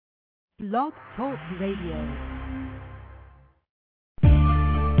Blog Talk Radio.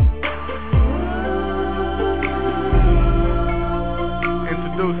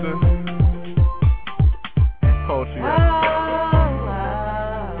 Introducing Poetry Afterdark,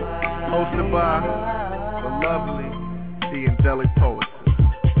 hosted by the lovely, the angelic poetess.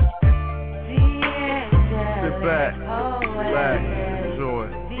 Sit back, relax, enjoy.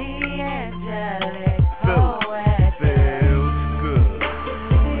 Feels good,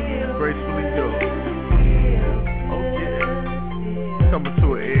 gracefully yours. Oh yeah, coming to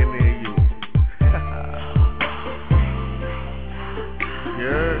an end near you.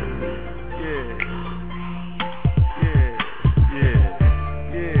 Yeah.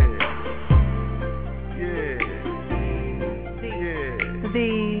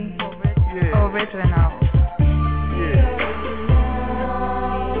 Original.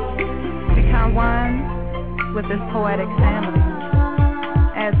 Become one with this poetic family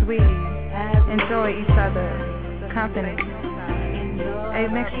as we enjoy each other's company. A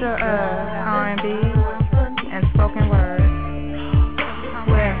mixture of R&B and spoken word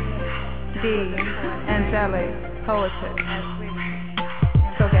with the angelic poetess.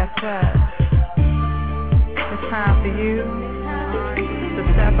 So guess what? It's time for you to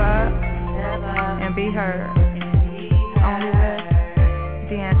step up and be heard. Only with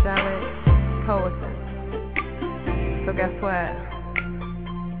the angelic poetess. So guess what?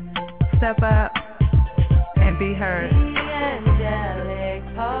 Step up and be heard. The angelic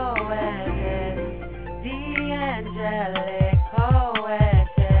poetess. The angelic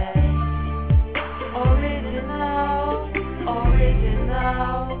poetess. Original,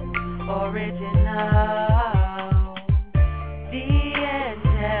 original, original.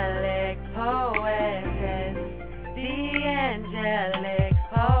 Angelic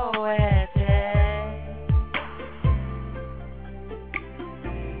poetess.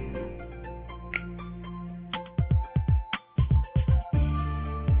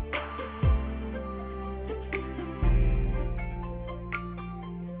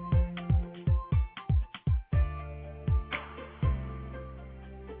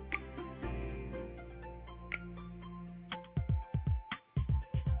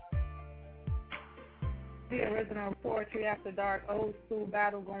 The original Poetry After Dark Old School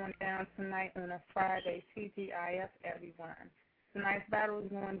Battle going down tonight on a Friday. TGIF, everyone. Tonight's battle is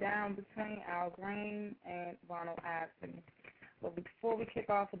going down between Al Green and Ronald Isley. But before we kick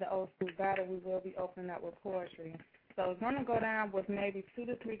off with the Old School Battle, we will be opening up with poetry. So it's going to go down with maybe 2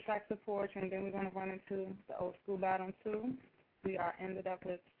 to 3 tracks of poetry, and then we're going to run into the Old School Battle too. We are ended up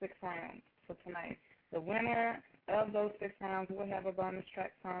with 6 rounds for tonight. The winner of those 6 rounds will have a bonus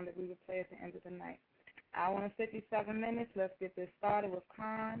track song that we will play at the end of the night. Hour and 57 minutes. Let's get this started with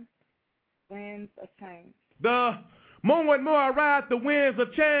Khan, Winds of Change. The moment more I ride, the winds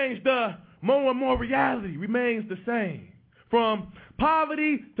of change. The moment more reality remains the same. From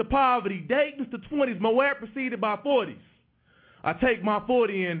poverty to poverty, dating to 20s, my way preceded by 40s. I take my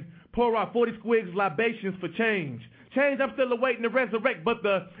 40 and pour out 40 squigs libations for change. Change I'm still awaiting to resurrect, but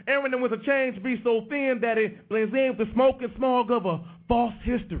the errand with a change be so thin that it blends in with the smoke and smog of a false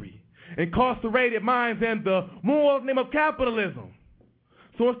history. Incarcerated minds and the moral name of capitalism.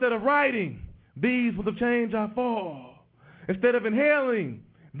 So instead of writing, these with the change I fall. Instead of inhaling,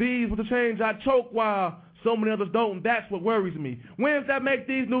 these with the change I choke while so many others don't, and that's what worries me. Winds that make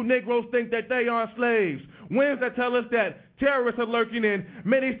these new Negroes think that they aren't slaves. Winds that tell us that terrorists are lurking in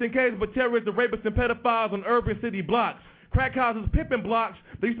Mid-Eastern caves, but terrorists are rapists and pedophiles on urban city blocks. Crack houses, pimping blocks.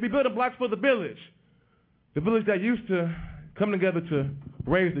 They used to be building blocks for the village. The village that used to come together to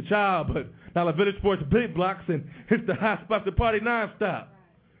raise the child, but now the village sports big blocks and hits the hot spots to party nonstop.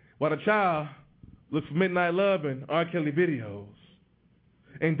 While the child looks for midnight love and R. Kelly videos.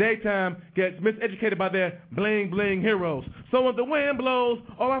 In daytime, gets miseducated by their bling bling heroes. So when the wind blows,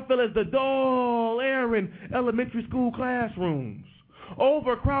 all I feel is the dull air in elementary school classrooms.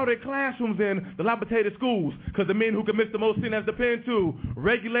 Overcrowded classrooms in dilapidated schools, because the men who commit the most sin has the pen to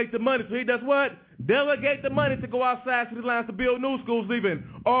regulate the money. So he does what? Delegate the money to go outside city lines to build new schools, leaving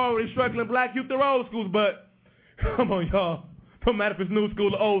already struggling black youth their old schools. But come on, y'all. No matter if it's new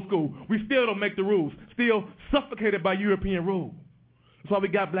school or old school, we still don't make the rules. Still suffocated by European rule. That's why we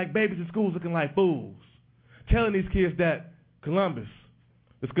got black babies in schools looking like fools, telling these kids that Columbus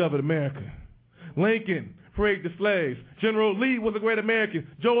discovered America. Lincoln freed the slaves. General Lee was a great American.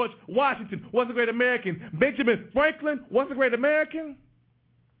 George Washington was a great American. Benjamin Franklin was a great American.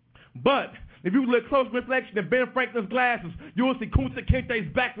 But if you look close reflection in Ben Franklin's glasses, you'll see Kunta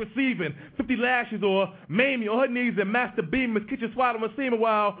Kinte's back receiving 50 lashes, or Mamie on her knees and Master Beamer's kitchen swallowing semen,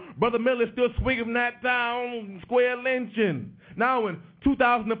 while Brother Miller's still swinging that down square lynching. Now in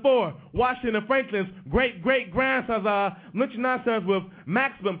 2004, Washington Franklin's great-great-grandsons are lynching ourselves with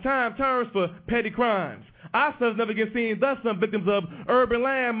maximum time terms for petty crimes. Our sons never get seen, thus some victims of urban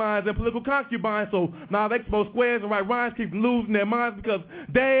landmines and political concubines. So now they expose squares and write rhymes, keep losing their minds because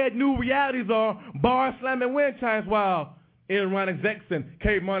their new realities are bar slamming wind chimes while Enron execs and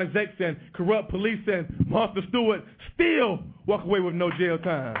Kmart execs and corrupt police and Martha Stewart still walk away with no jail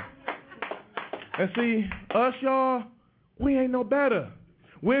time. And see, us, y'all, we ain't no better.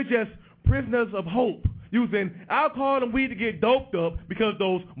 We're just prisoners of hope, using alcohol and weed to get doped up because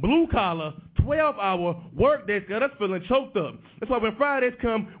those blue-collar, 12-hour work days got us feeling choked up. That's why when Fridays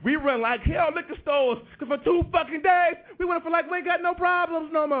come, we run like hell liquor stores, because for 2 fucking days, we want to feel like we ain't got no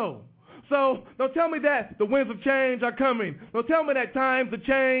problems no more. So don't tell me that the winds of change are coming. Don't tell me that times are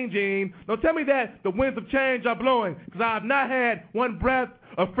changing. Don't tell me that the winds of change are blowing, because I have not had one breath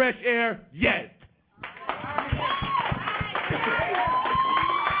of fresh air yet.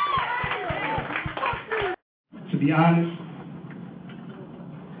 To be honest,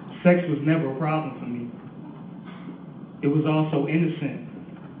 sex was never a problem for me. It was all so innocent,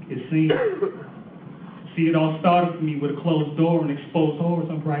 it seemed. See, it all started for me with a closed door and exposed horrors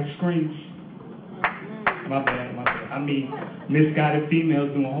on bright screens. My bad. I mean, misguided females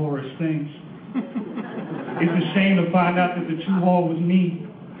doing horrorous things. It's a shame to find out that the true horror was me.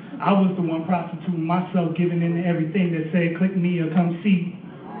 I was the one prostituting myself, giving in to everything that said, click me or come see.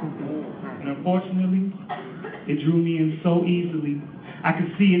 And unfortunately, it drew me in so easily. I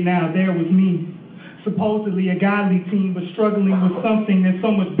could see it now, there was me. Supposedly a godly teen, but struggling with something that's so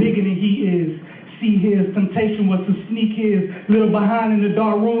much bigger than he is. See his temptation was to sneak his little behind in the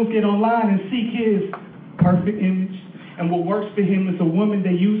dark rooms, get online and seek his perfect image. And what works for him is a woman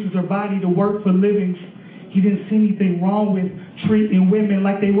that uses her body to work for livings. He didn't see anything wrong with treating women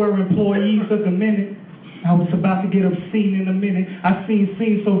like they were employees of the minute. I was about to get obscene in a minute. I've seen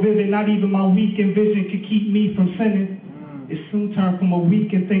scenes so vivid, not even my weakened vision could keep me from sinning. It soon turned from a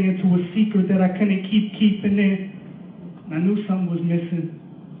weakened thing into a secret that I couldn't keep keeping in. And I knew something was missing,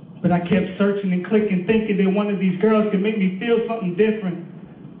 but I kept searching and clicking, thinking that one of these girls could make me feel something different.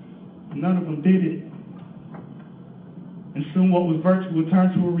 None of them did it. And soon what was virtual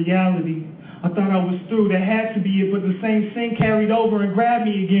turned to a reality. I thought I was through, that had to be it, but the same sin carried over and grabbed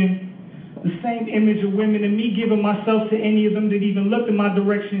me again. The same image of women and me giving myself to any of them that even looked in my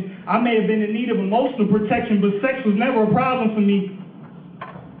direction. I may have been in need of emotional protection, but sex was never a problem for me.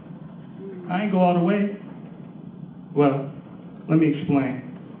 I ain't go all the way. Well, let me explain.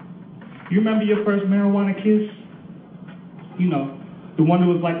 You remember your first marijuana kiss? You know, the one that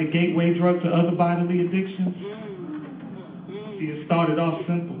was like the gateway drug to other bodily addictions? See, it started off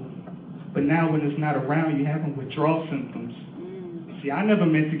simple, but now when it's not around, you're having withdrawal symptoms. See, I never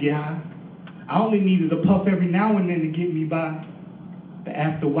meant to get high. I only needed a puff every now and then to get me by. But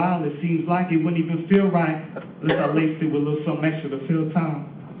after a while, it seems like it wouldn't even feel right unless I laced it with a little something extra to fill time.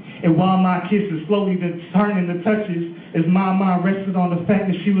 And while my kisses slowly turning to touches, as my mind rested on the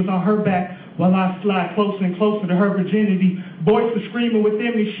fact that she was on her back, while I slide closer and closer to her virginity, voices screaming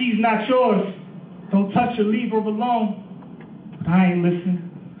within me, she's not yours. Don't touch her, leave her alone. But I ain't listening.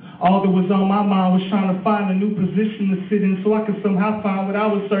 All that was on my mind was trying to find a new position to sit in so I could somehow find what I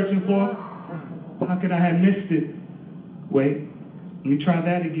was searching for. How could I have missed it? Wait, let me try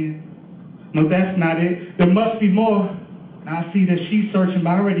that again. No, that's not it. There must be more. Now I see that she's searching,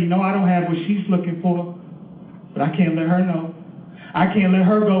 but I already know I don't have what she's looking for. But I can't let her know. I can't let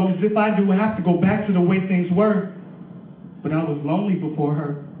her go, because if I do, I have to go back to the way things were. But I was lonely before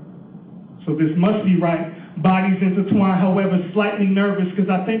her. So this must be right. Bodies intertwined, however, slightly nervous, because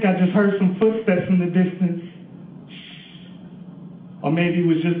I think I just heard some footsteps in the distance. Or maybe it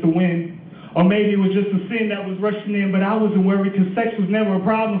was just the wind. Or maybe it was just a sin that was rushing in, but I wasn't worried because sex was never a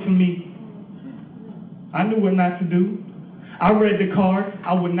problem for me. I knew what not to do. I read the card.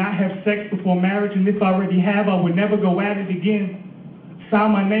 I would not have sex before marriage, and if I already have, I would never go at it again.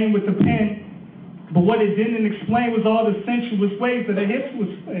 Sign my name with a pen. But what it didn't explain was all the sensuous ways that her hips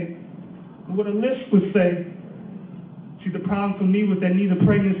would say, and what her lips would say. See, the problem for me was that neither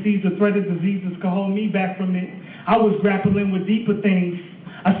pregnancies or threat of diseases could hold me back from it. I was grappling with deeper things.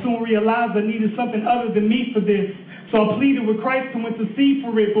 I soon realized I needed something other than me for this. So I pleaded with Christ to intercede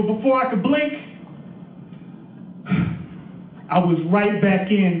for it. But before I could blink, I was right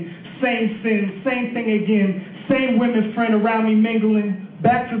back in. Same sin, same thing again. Same women's friend around me mingling.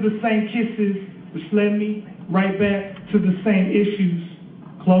 Back to the same kisses, which led me right back to the same issues.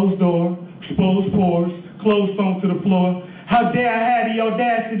 Closed door, exposed pores, closed phone to the floor. How dare I had the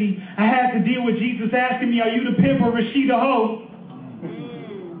audacity. I had to deal with Jesus asking me, are you the pimp or is she the hoe?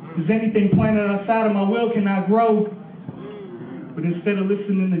 Is anything planted outside of my will cannot grow? But instead of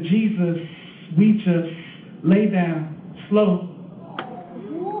listening to Jesus, we just lay down slow.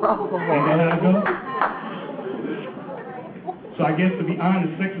 Ain't that how it goes? So I guess to be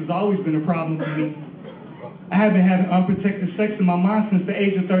honest, sex has always been a problem for me. I have been having unprotected sex in my mind since the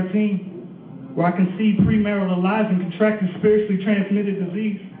age of 13, where I conceived premarital lies and contracted spiritually transmitted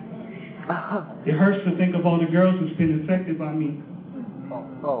disease. It hurts to think of all the girls who's been infected by me.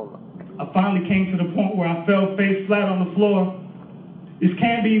 I finally came to the point where I fell face flat on the floor. This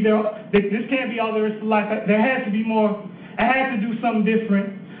can't be all there is to life. There has to be more. I had to do something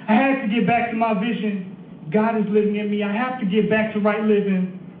different. I had to get back to my vision. God is living in me. I have to get back to right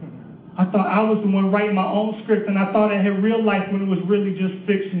living. I thought I was the one writing my own script, and I thought I had real life when it was really just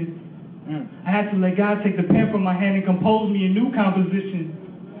fiction. I had to let God take the pen from my hand and compose me a new composition.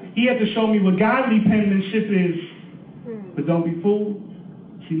 He had to show me what godly penmanship is. But don't be fooled.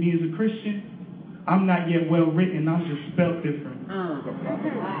 See, me as a Christian, I'm not yet well written. I'm just spelled different.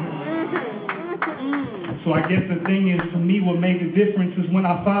 So I guess the thing is, for me, what made the difference is when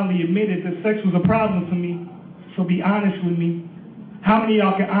I finally admitted that sex was a problem for me. So be honest with me. How many of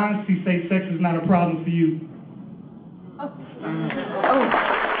y'all can honestly say sex is not a problem for you?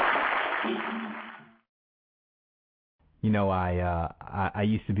 You know, I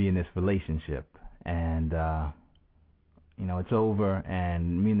used to be in this relationship, and you know, it's over,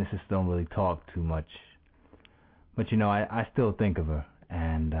 and me and the sister don't really talk too much. But you know, I still think of her,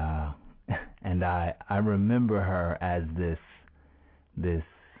 and I remember her as this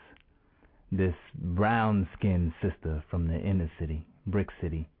brown-skinned sister from the inner city, Brick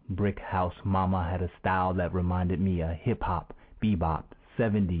City. Brick house mama had a style that reminded me of hip-hop, bebop,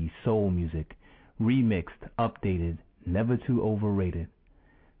 70s soul music, remixed, updated, never too overrated.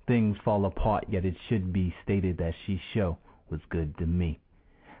 Things fall apart, yet it should be stated that she show was good to me.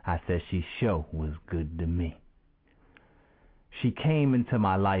 I said she show was good to me. She came into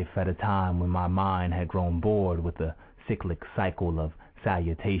my life at a time when my mind had grown bored with the cyclic cycle of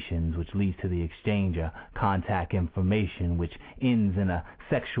salutations, which leads to the exchange of contact information, which ends in a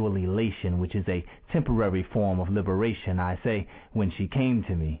sexual elation, which is a temporary form of liberation. I say, when she came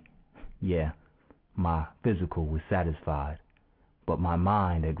to me, yeah, my physical was satisfied, but my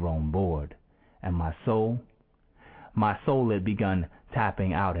mind had grown bored, and my soul had begun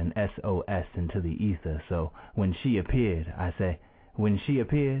tapping out an SOS into the ether. So when she appeared, I say, when she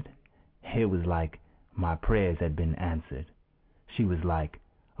appeared, it was like my prayers had been answered. She was like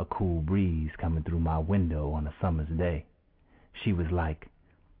a cool breeze coming through my window on a summer's day. She was like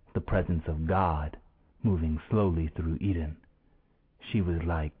the presence of God moving slowly through Eden. She was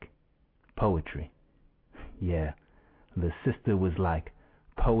like poetry. Yeah, the sister was like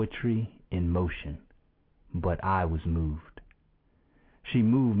poetry in motion, but I was moved. She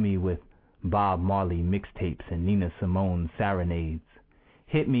moved me with Bob Marley mixtapes and Nina Simone serenades,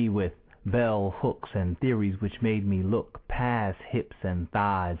 hit me with bell hooks and theories which made me look past hips and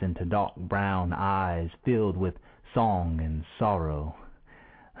thighs into dark brown eyes filled with song and sorrow.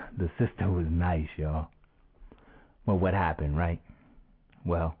 The sister was nice, y'all. Well, what happened, right?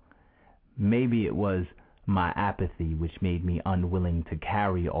 Well, maybe it was my apathy which made me unwilling to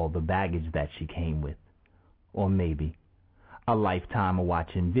carry all the baggage that she came with. Or maybe a lifetime of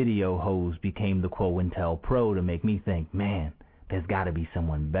watching video hoes became the COINTELPRO to make me think, man, there's got to be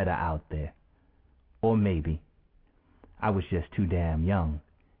someone better out there. Or maybe I was just too damn young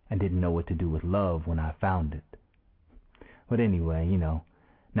and didn't know what to do with love when I found it. But anyway, you know,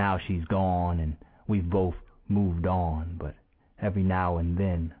 now she's gone and we've both moved on, but every now and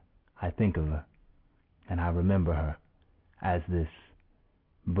then I think of her and I remember her as this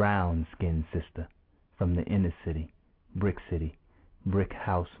brown-skinned sister from the inner city, Brick City. Brick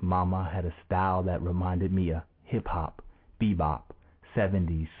house mama had a style that reminded me of hip-hop, bebop,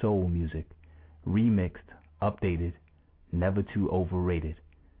 70s soul music, remixed, updated, never too overrated.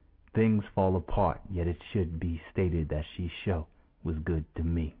 Things fall apart, yet it should be stated that she show was good to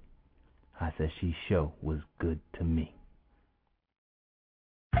me. I said she show was good to me.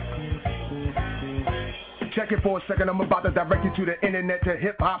 Check it for a second, I'm about to direct you to the internet, to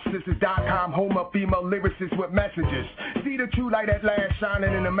hiphopsisters.com, home of female lyricists with messages. See the true light at last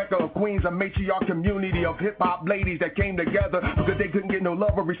shining in the Mecca of Queens, a matriarch community of hip-hop ladies that came together because they couldn't get no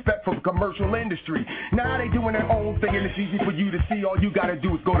love or respect from the commercial industry. Now they doing their own thing and it's easy for you to see. All you gotta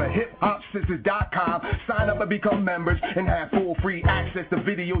do is go to hiphopsisters.com, sign up and become members, and have full free access to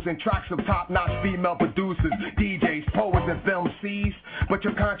videos and tracks of top-notch female producers, DJs, poets, and film Cs. But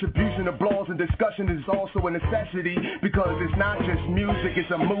your contribution to blogs and discussion is also a necessity, because it's not just music,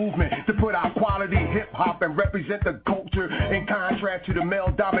 it's a movement to put out quality hip-hop and represent the culture in contrast to the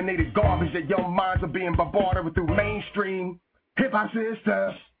male-dominated garbage that young minds are being bombarded with through mainstream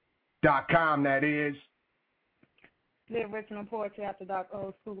hiphopsisters.com, that is. The original Poetry After Dark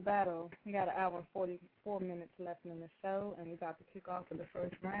Old School Battle. We got an hour and 44 minutes left in the show, and we're about to kick off with the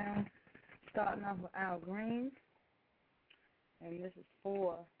first round. Starting off with Al Green, and this is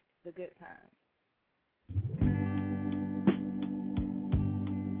for the good times.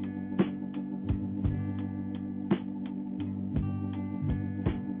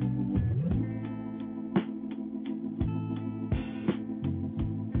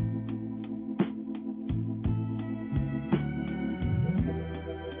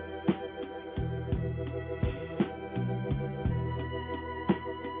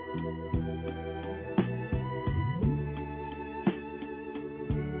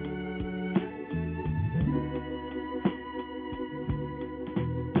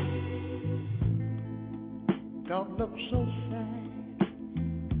 Don't look so sad.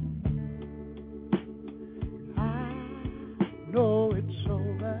 I know it's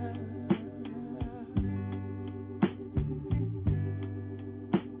over.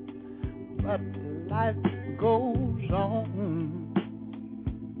 But life goes on,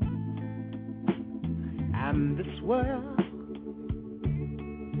 and this world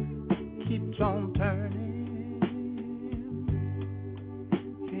keeps on turning.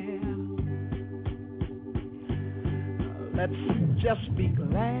 Let's just be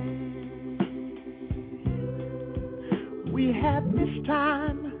glad we had this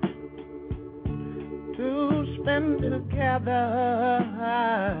time to spend together.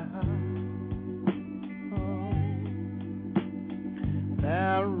 Oh,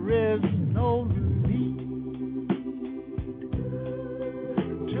 there is no need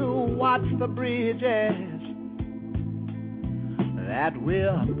to watch the bridges that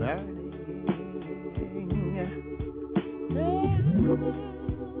we're burning.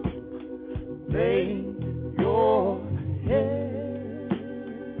 Lay your head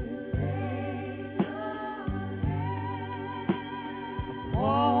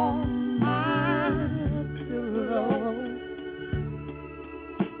on my pillow,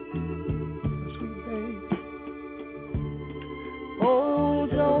 sweet babe. Hold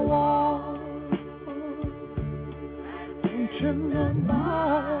your warm into my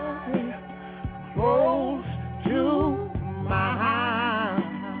body, close to mine.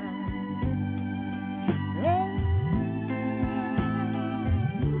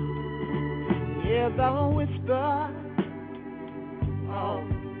 Hear the whisper of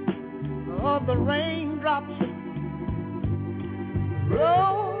the raindrops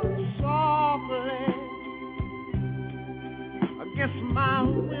roll softly against my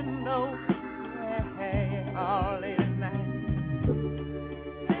window all late at night.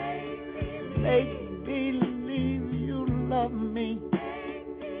 Make believe you love me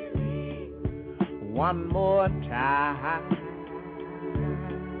one more time.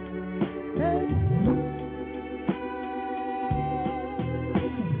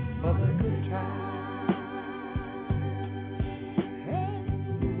 For the good time.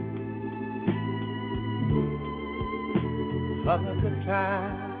 For the good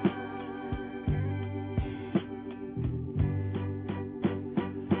time.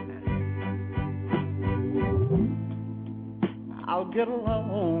 I'll get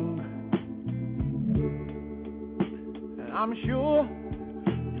along, and I'm sure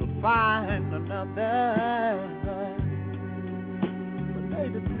you'll find another. But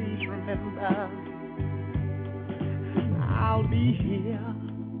baby, please remember, I'll be here.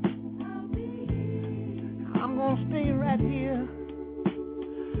 I'm gonna stay right here.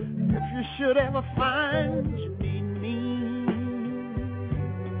 If you should ever find you need me,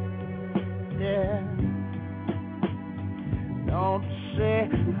 yeah. Don't say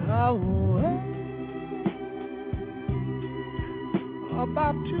a word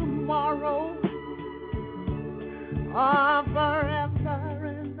about tomorrow or forever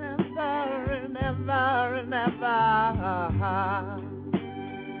and ever and ever and ever.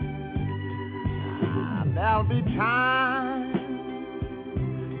 There'll be time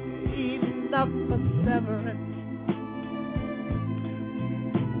enough for severance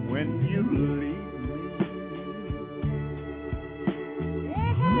when you leave.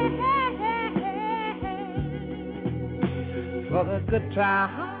 For the good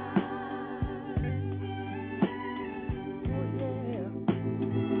time, oh yeah.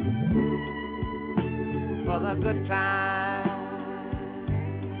 For the good time,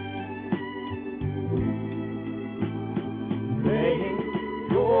 lay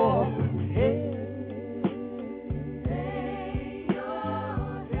your head,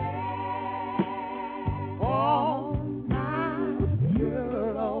 on my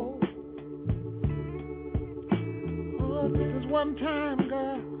pillow. Oh, this is what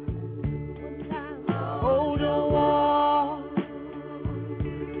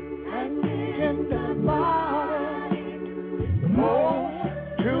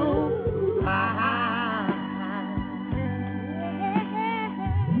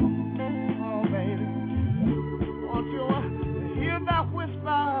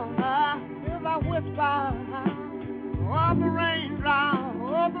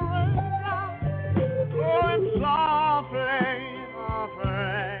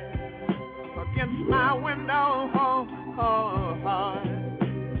my window.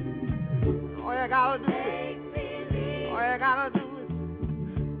 All you gotta do is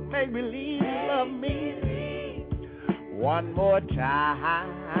make believe you love me one more time.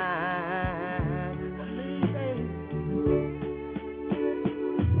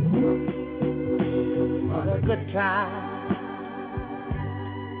 For the good time.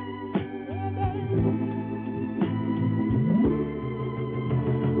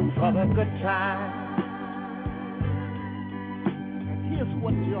 For the good time. And here's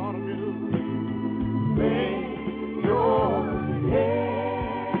what you ought to do. Lay your head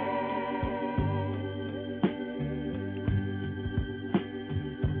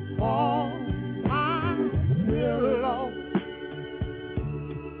on my pillow.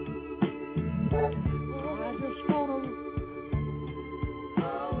 I just wanna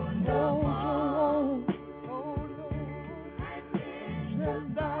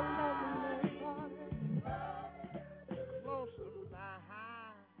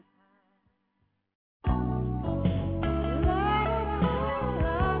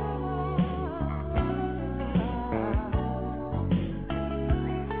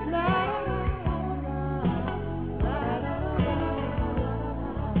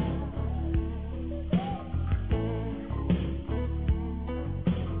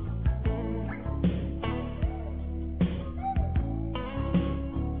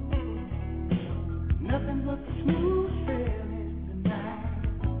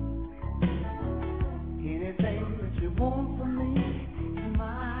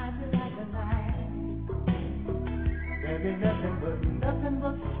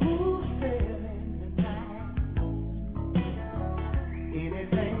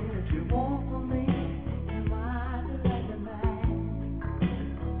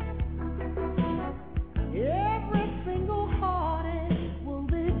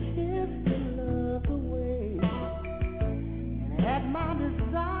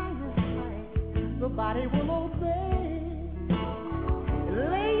body will obey.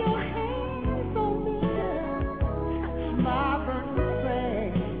 Lay your hands on me, touch my burning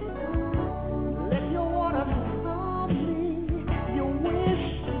flame. Let your water calm me. Your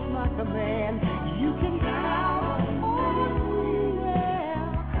wish is my command. You can count on me,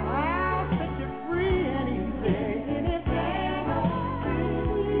 yeah. I'll set you free and easy. Anything I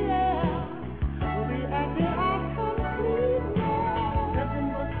see, yeah. We'll be acting out complete, yeah. Nothing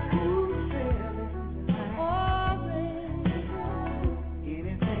but smooth sailing.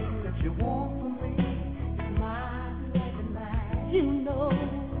 You know,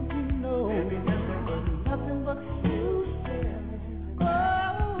 baby, nothing but smooth sailing.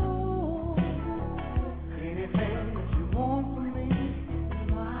 Oh, anything that you want from me is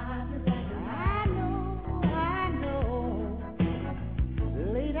my desire. I know.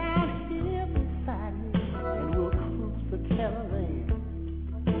 Lay down here beside me and we'll cruise the caravan.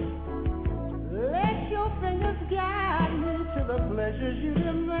 Let your fingers guide me to the pleasures you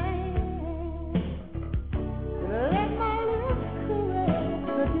demand. Let my lips caress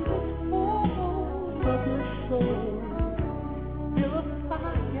the deepest foremost of your soul. Feel the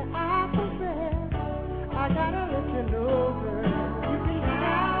fire I possess. I gotta let you know, girl. You can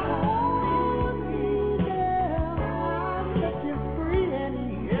count on me, girl. I'll set you free and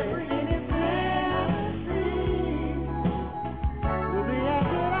easy. Any fantasy will be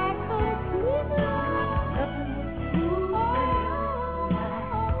acted out completely. Nothing but smooth.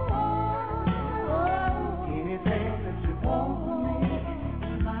 Anything that you want from me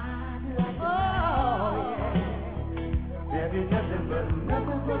is mine. Oh, yeah. There is nothing but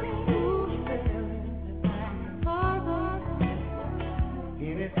smooth sailing.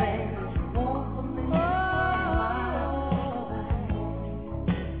 Anything that you want from me is mine.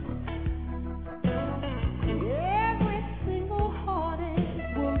 Every single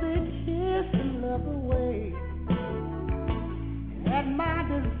heartache will be kissed and love away. At my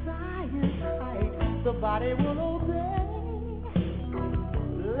desire's height, the body will obey.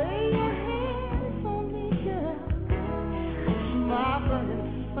 Lay your hands on me, girl. Touch my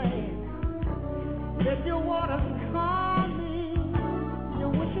burning flame. Let your waters calm me. Your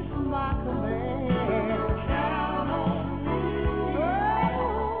wish is my command. Count on me.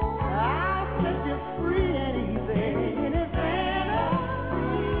 Oh, I'll set you free and easy. Any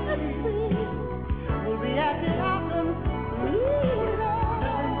fantasy will be acting out completely.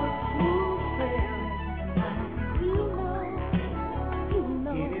 Nothing but smooth sailing.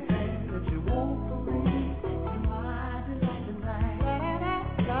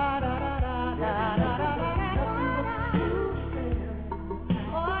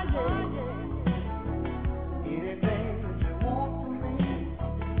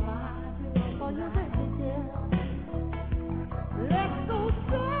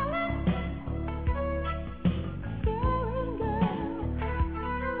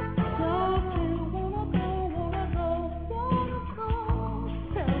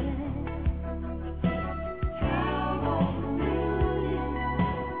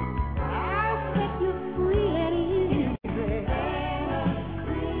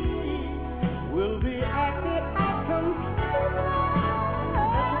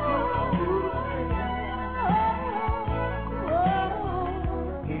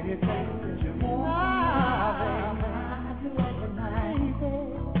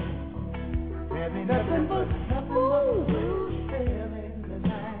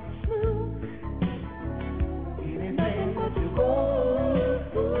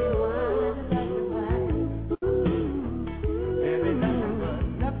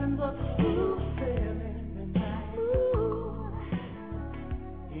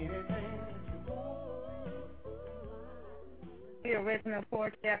 original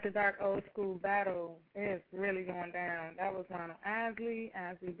Poetry After Dark Old School Battle is really going down. That was Ronald Isley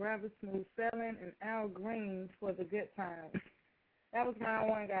Brothers, Smooth Sailing, and Al Green for the Good Times. That was round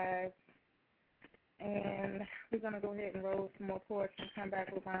one, guys. And we're going to go ahead and roll some more poetry and come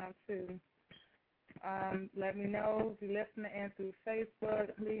back with round two. Let me know if you're listening in through Facebook.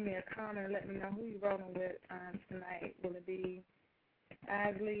 Leave me a comment and let me know who you're rolling with tonight. Will it be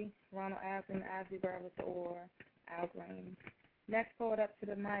Isley, Ronald Isley, and Isley Brothers, or Al Green? Next poet up to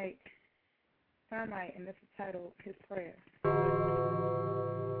the mic, Termite, and this is titled His Prayer.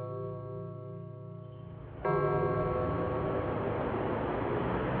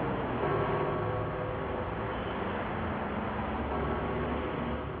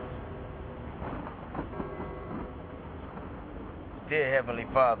 Dear Heavenly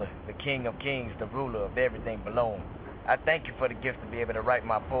Father, the King of Kings, the ruler of everything below him, I thank you for the gift to be able to write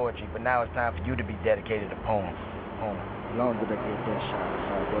my poetry, but now it's time for you to be dedicated to poems. Long did I get that shot,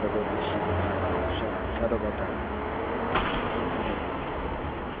 so I gotta go get shot about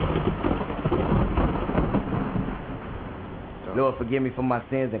that. Lord, forgive me for my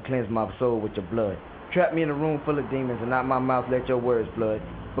sins and cleanse my soul with your blood. Trap me in a room full of demons and out my mouth let your words flood.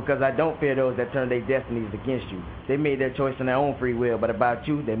 Because I don't fear those that turn their destinies against you. They made their choice on their own free will, but about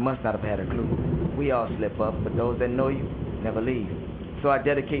you, they must not have had a clue. We all slip up, but those that know you never leave. So I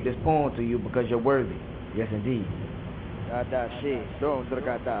dedicate this poem to you because you're worthy. Yes, indeed.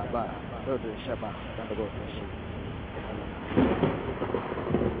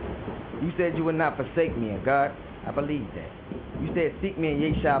 You said you would not forsake me, and God, I believe that. You said seek me and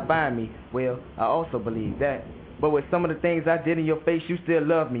ye shall find me. Well, I also believe that. But with some of the things I did in your face, you still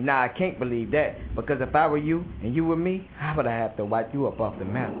love me. Now, I can't believe that. Because if I were you and you were me, I would have to wipe you up off the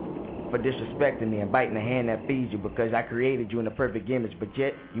map for disrespecting me and biting the hand that feeds you, because I created you in the perfect image, but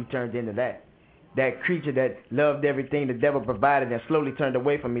yet you turned into that creature that loved everything the devil provided and slowly turned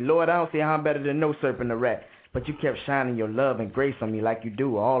away from me. Lord, I don't see how I'm better than no serpent or rat, but you kept shining your love and grace on me like you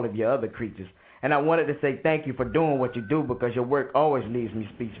do all of your other creatures. And I wanted to say thank you for doing what you do, because your work always leaves me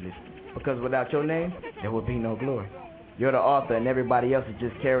speechless. Because without your name, there would be no glory. You're the author and everybody else is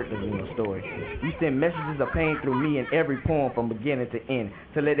just characters in your story. You send messages of pain through me in every poem from beginning to end,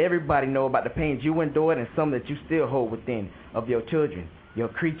 to let everybody know about the pains you endured and some that you still hold within, of your children, your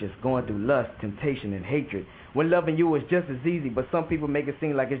creatures going through lust, temptation, and hatred. When loving you is just as easy, but some people make it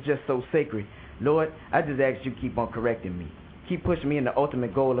seem like it's just so sacred. Lord, I just ask you keep on correcting me. Keep pushing me in the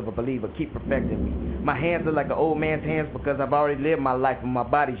ultimate goal of a believer. Keep perfecting me. My hands are like an old man's hands because I've already lived my life, and my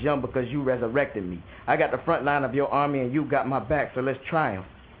body's young because you resurrected me. I got the front line of your army and you got my back, so let's triumph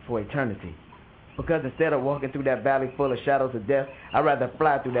for eternity. Because instead of walking through that valley full of shadows of death, I'd rather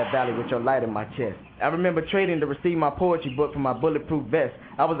fly through that valley with your light in my chest. I remember trading to receive my poetry book for my bulletproof vest.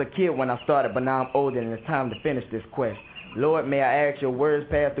 I was a kid when I started, but now I'm older and it's time to finish this quest. Lord, may I ask your words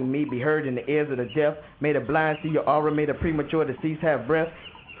pass through me, be heard in the ears of the deaf. May the blind see your aura, may the premature deceased have breath.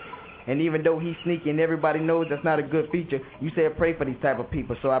 And even though he's sneaky and everybody knows that's not a good feature, you said pray for these type of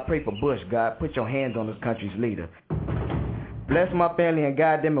people, so I pray for Bush, God. Put your hands on this country's leader. Bless my family and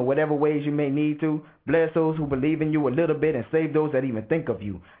guide them in whatever ways you may need to. Bless those who believe in you a little bit and save those that even think of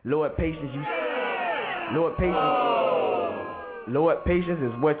you. Lord, patience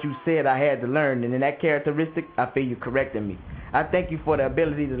is what you said I had to learn, and in that characteristic, I feel you correcting me. I thank you for the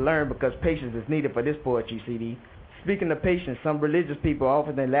ability to learn, because patience is needed for this poetry CD. Speaking of patience, some religious people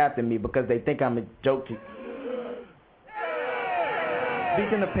often laugh at me because they think I'm a joke to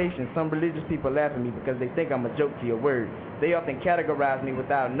Speaking of patience, some religious people laugh at me because they think I'm a joke to your word. They often categorize me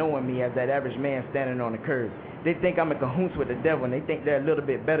without knowing me as that average man standing on the curb. They think I'm in cahoots with the devil, and they think they're a little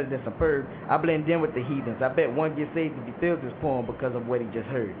bit better than some perv. I blend in with the heathens. I bet one gets saved if he feels this poem because of what he just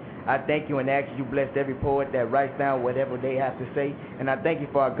heard. I thank you and ask you bless every poet that writes down whatever they have to say. And I thank you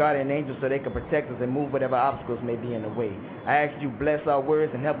for our guardian angels so they can protect us and move whatever obstacles may be in the way. I ask you bless our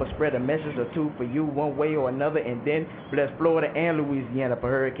words and help us spread a message or two for you one way or another. And then bless Florida and Louisiana for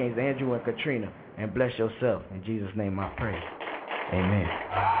Hurricanes Andrew and Katrina. And bless yourself. In Jesus' name I pray. Amen.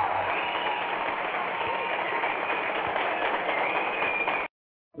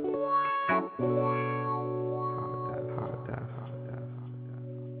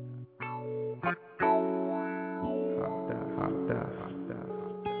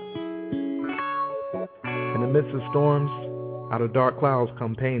 In the midst of storms, out of dark clouds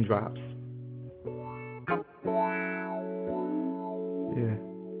come pain drops. Yeah.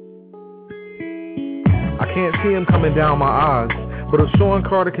 I can't see him coming down my eyes, but if Sean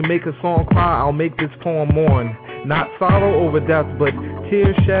Carter can make a song cry, I'll make this poem mourn. Not sorrow over death, but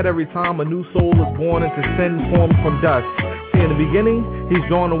tears shed every time a new soul is born into sin formed from dust. See, in the beginning, he's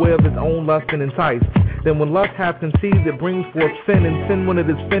drawn away of his own lust and enticed. Then when lust hath conceived, it brings forth sin, and sin when it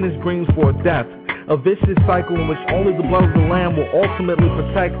is finished brings forth death. A vicious cycle in which only the blood of the Lamb will ultimately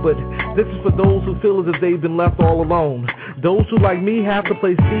protect, but this is for those who feel as if they've been left all alone. Those who, like me, have to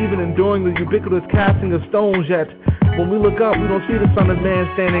play Stephen, enduring the ubiquitous casting of stones, yet when we look up, we don't see the Son of Man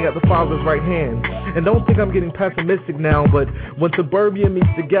standing at the Father's right hand. And don't think I'm getting pessimistic now, but when suburbia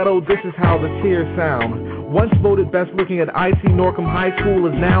meets the ghetto, this is how the tears sound. Once voted best looking at Isley Norcom High School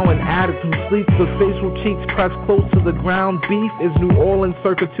is now an addict who sleeps with facial cheeks pressed close to the ground. Beef is New Orleans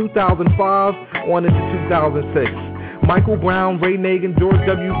circa 2005 on into 2006. Michael Brown, Ray Nagin, George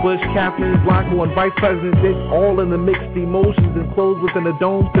W. Bush, Kathleen Blackwell, and Vice President Dick, all in the mixed emotions enclosed within a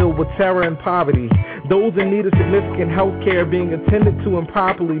dome filled with terror and poverty. Those in need of significant health care being attended to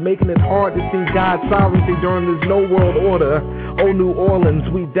improperly, making it hard to see God's sovereignty during this no world order. Oh, New Orleans,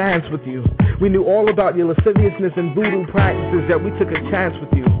 we dance with you. We knew all about your lasciviousness and voodoo practices, yet we took a chance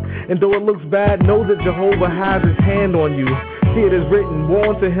with you. And though it looks bad, know that Jehovah has his hand on you. See, it is written,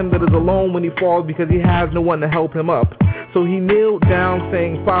 woe unto him that is alone when he falls, because he has no one to help him up. So he kneeled down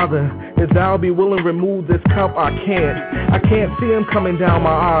saying, Father, if thou be willing, remove this cup. I can't see him coming down my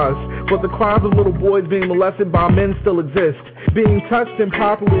eyes. But the cries of little boys being molested by men still exist, being touched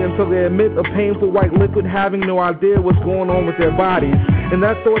improperly until they emit a painful white liquid, having no idea what's going on with their bodies. And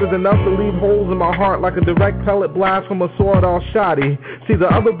that thought is enough to leave holes in my heart like a direct pellet blast from a sword all shoddy. See, the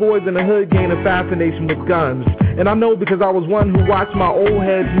other boys in the hood gain a fascination with guns, and I know because I was one who watched my old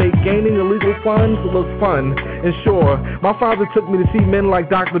heads make gaining illegal funds look fun. And sure, my father took me to see men like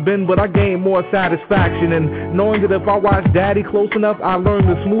Dr. Ben, but I gained more satisfaction in knowing that if I watched Daddy close enough, I learned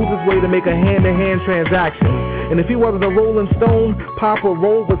the smoothest way to make a hand-to-hand transaction. And if he wasn't a rolling stone, Papa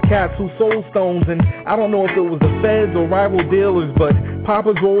rolled with cats who sold stones. And I don't know if it was the feds or rival dealers, but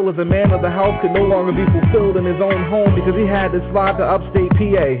Papa's role as a man of the house could no longer be fulfilled in his own home because he had to slide to upstate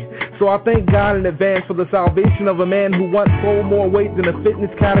PA. So I thank God in advance for the salvation of a man who once sold more weight than a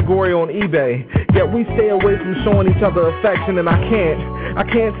fitness category on eBay. Yet we stay away from showing each other affection, and I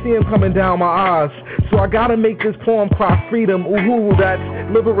can't see him coming down my eyes. So I gotta make this poem cry freedom, uhuru, that's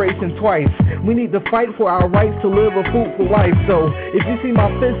liberation twice. We need to fight for our rights to live a fruitful life. So if you see my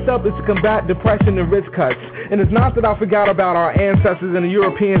fist up, it's to combat depression and wrist cuts. And it's not that I forgot about our ancestors and the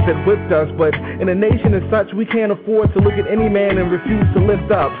Europeans that whipped us, but in a nation as such, we can't afford to look at any man and refuse to lift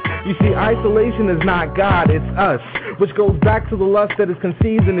up. You see, isolation is not God, it's us, which goes back to the lust that is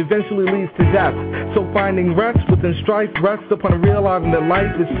conceived and eventually leads to death. So finding rest within strife rests upon realizing that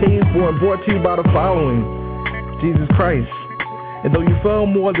life is paid for and brought to you by the following: Jesus Christ. And though you fell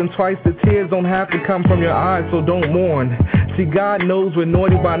more than twice, the tears don't have to come from your eyes, so don't mourn. See, God knows we're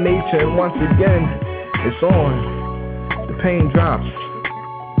naughty by nature, and once again, it's on. The pain drops.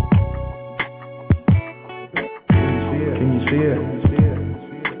 Can you see it?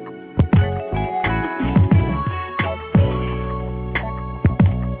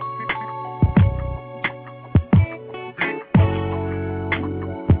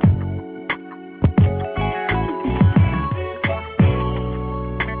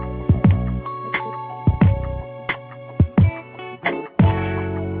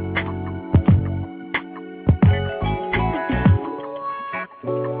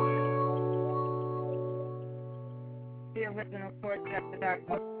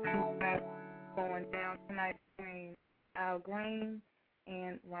 Going down tonight between Al Green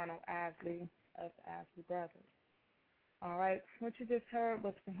and Ronald Isley of the Isley Brothers. All right, what you just heard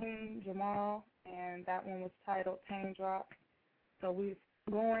was Fahim Jamal, and that one was titled Pain Drop. So we're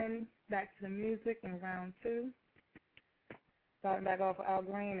going back to the music in round two. Starting back off with Al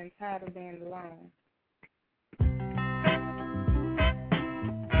Green and Tired of Being Alone.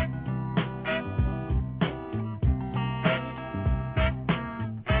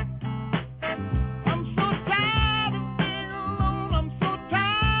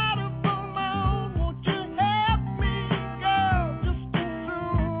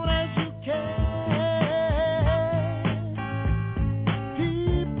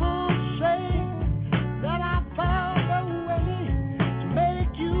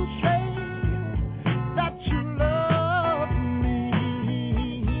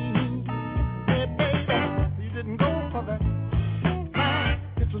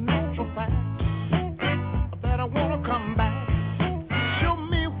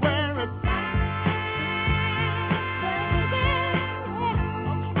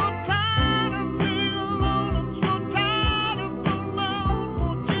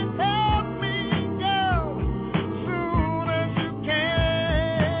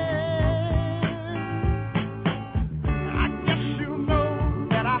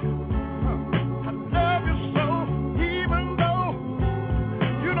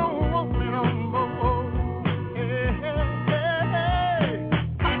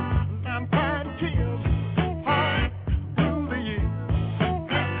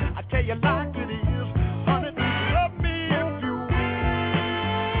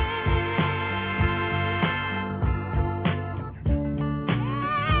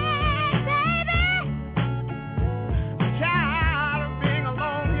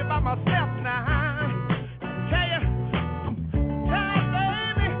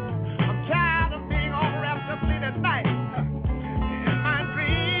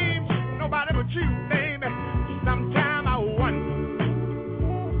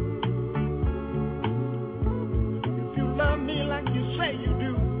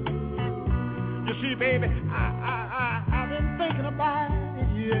 baby, I've been thinking about it,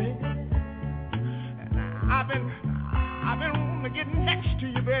 yeah. And I've been wanting to get next to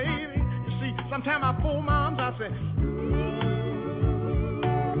you, baby. You see, sometimes I fold my arms, I say,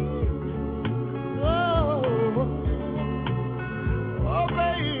 oh,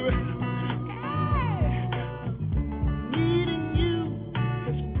 baby. Needing you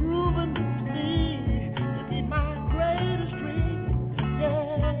has proven to me to be my greatest dream,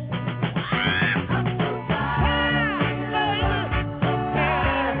 yeah. I'm so tired, baby.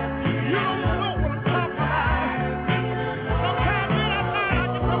 You don't know what I'm talking about. Sometimes in the night I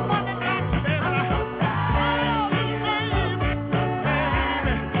get to wonder about you, baby. Oh, baby.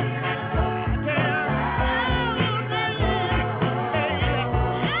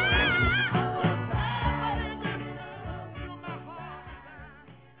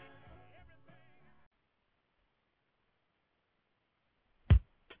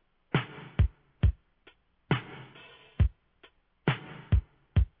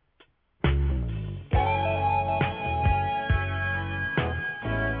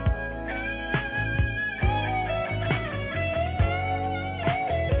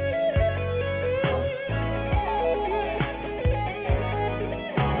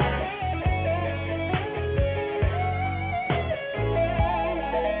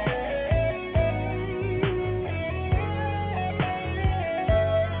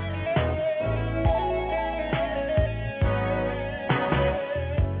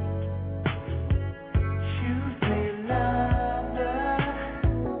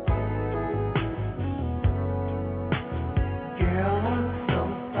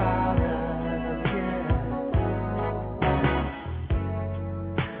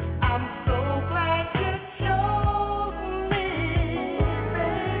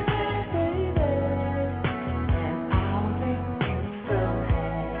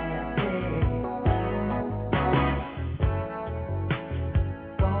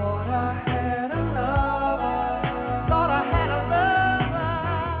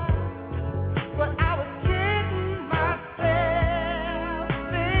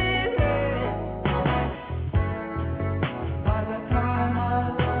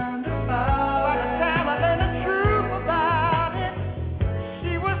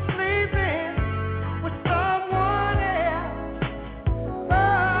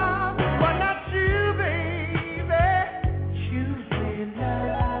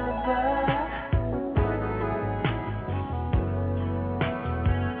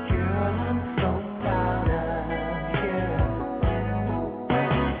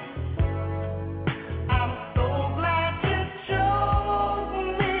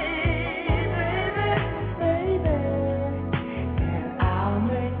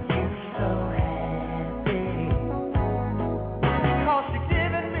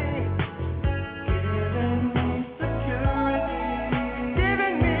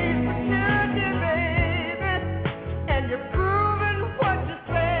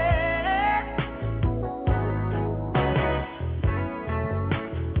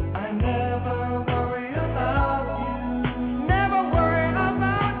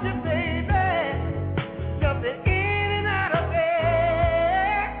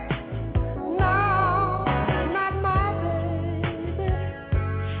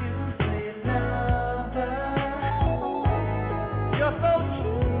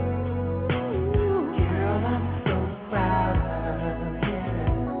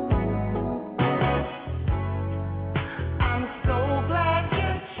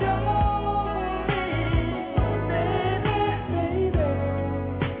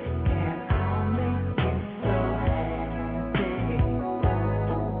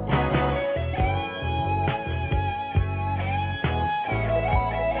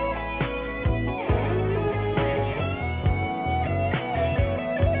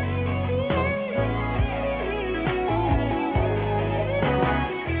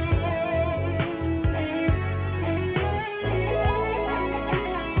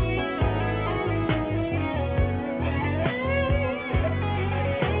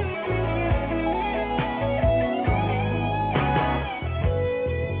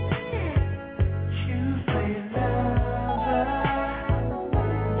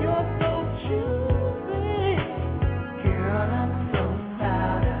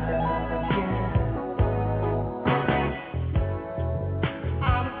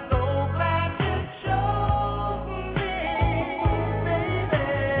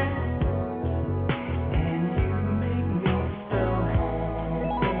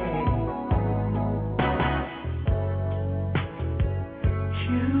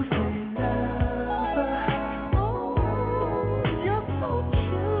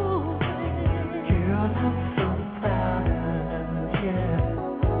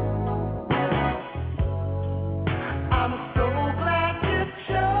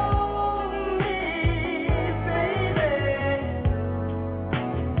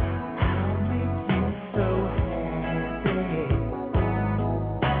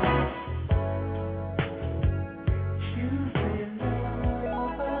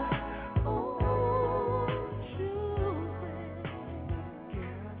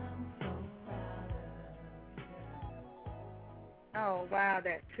 Oh, wow,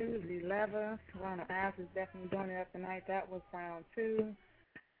 that Tuesday lever. Ronald is definitely doing it up tonight. That was round 2.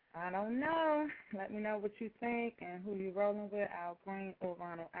 I don't know. Let me know what you think and who you're rolling with, Al Green or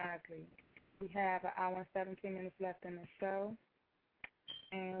Ronald Isley. We have an hour and 17 minutes left in the show,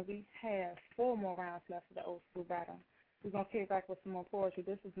 and we have 4 more rounds left for the old school battle. We're going to kick back with some more poetry.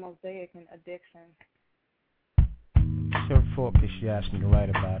 This is Mosaic and Addiction. Sir Fork, she asked me to write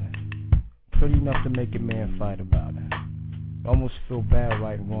about it. Pretty enough to make a man fight about it. Almost feel bad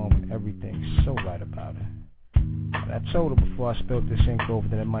right and wrong when everything's so right about it. And I told her before I spilled this ink over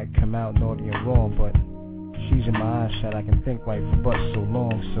that it might come out naughty and wrong, but she's in my eyeshot. I can think right for but so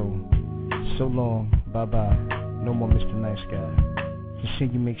long, so long, bye-bye. No more Mr. Nice Guy. To see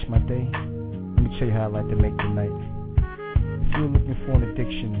you makes my day. Let me tell you how I like to make the night. If you're looking for an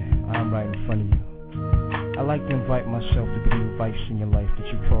addiction, I'm right in front of you. I like to invite myself to be the vice in your life that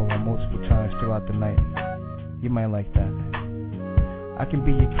you call on multiple times throughout the night. You might like that. I can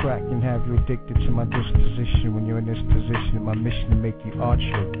be your crack and have you addicted to my disposition when you're in this position of my mission to make you arch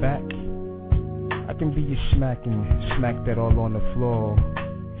your back. I can be your smack and smack that all on the floor.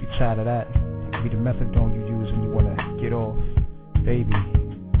 If you're tired of that, I can be the methadone you use when you want to get off. Baby,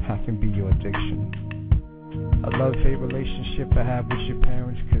 I can be your addiction. A love-hate relationship I have with your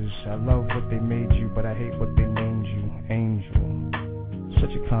parents, cause I love what they made you, but I hate what they named you, Angel.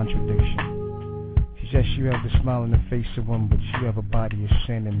 Such a contradiction. Yes, you have the smile on the face of one, but you have a body of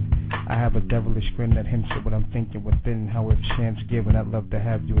sin, and I have a devilish grin that hints at what I'm thinking within. How if chance given, I'd love to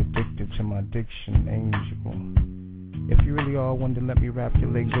have you addicted to my addiction, Angel. If you really are one, then let me wrap your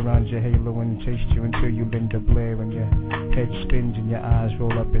legs around your halo and taste you until you bend the blare and your head spins and your eyes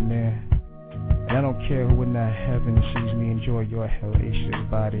roll up in there. And I don't care who in that heaven sees me enjoy your hellacious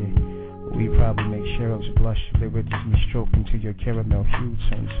body. We probably make sheriffs blush. They witness me stroking till your caramel hue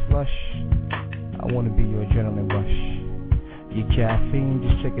turns flush. I wanna be your adrenaline rush. Your caffeine,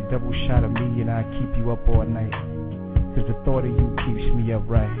 just take a double shot of me and I keep you up all night. Cause the thought of you keeps me up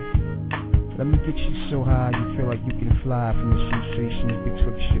right. Let me get you so high you feel like you can fly from the sensations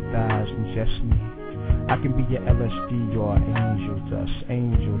betwixt your thighs and just me. I can be your LSD, your angel dust.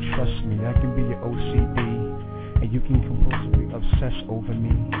 Angel, trust me, I can be your OCD. And you can compulsively obsess over me.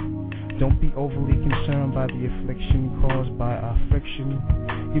 Don't be overly concerned by the affliction caused by our friction.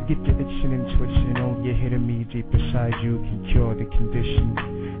 You get the itching and twitching, only your hit of me deep beside you can cure the condition.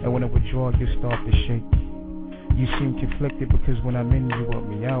 And when I withdraw, you start to shake. You seem conflicted because when I'm in, you want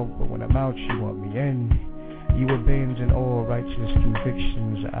me out, but when I'm out, you want me in. You abandon all righteous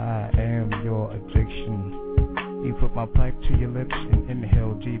convictions, I am your addiction. You put my pipe to your lips and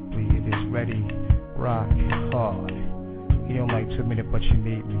inhale deeply, it is ready, rock hard. You don't like 2 minutes, but you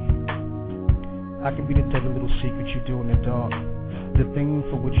need me. I can be the dirty little secret you do in the dark, the thing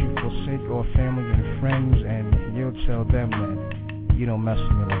for which you forsake all family and friends, and you'll tell them that you don't mess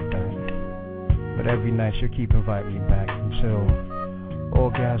with me like that. But every night you'll keep inviting me back until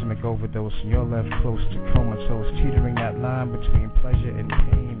orgasmic overdose and you're left close to comatose, teetering that line between pleasure and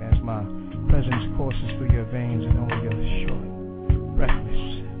pain as my presence courses through your veins and only your short,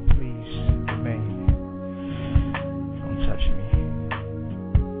 breathless, please remain. Don't touch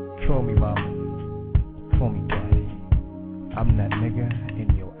me. Call me mama. Call me daddy. I'm that nigga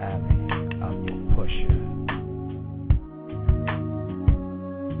in your alley. I'm your pusher.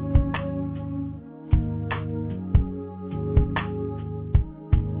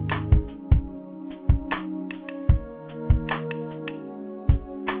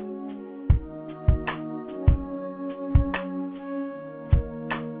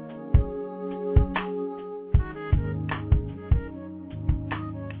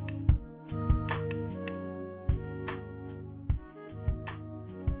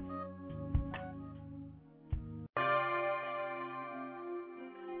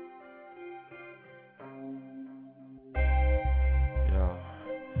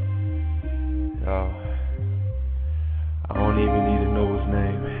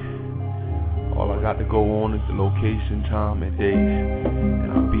 Location, time, and date,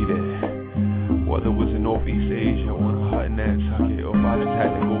 and I'll be there. Whether it was in Northeast Asia or in a hut in Nantucket, or if I just had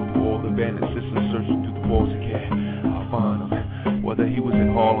to go through all the abandoned systems searching through the foster care, I'll find him. Whether he was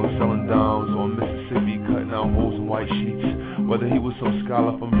in Harlem selling dimes or in Mississippi cutting out holes in white sheets, whether he was some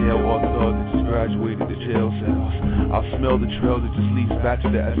scholar from Yale or a thug that just graduated to jail cells, I'll smell the trail that just leads back to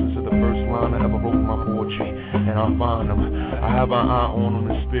the essence of the first line I ever wrote in my poetry, and I'll find him. I have an eye on him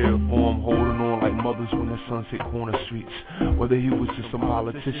in spirit form, holding on like like mothers when their sons hit corner streets. Whether he was just some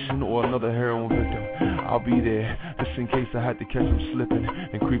politician or another heroin victim, I'll be there just in case I had to catch him slipping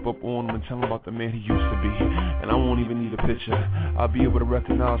and creep up on him and tell him about the man he used to be. And I won't even need a picture. I'll be able to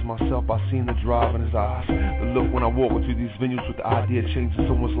recognize myself. I've seen the drive in his eyes, the look when I walk into these venues with the idea of changing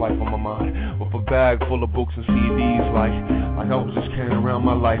someone's life on my mind, with a bag full of books and CDs, like I was just carrying around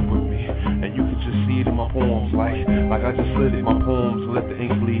my life with me. And you can just see it in my poems, like I just slid in my poems and let the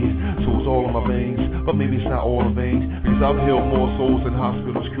ink bleed. So it's all in my veins, but maybe it's not all in vain, because I've healed more souls than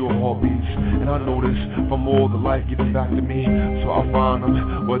hospitals cure heartbeats. And I know this from all the life given back to me. So I'll find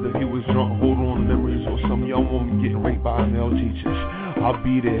him, whether he was drunk, holding on to memories, or some young woman getting raped by male teachers. I'll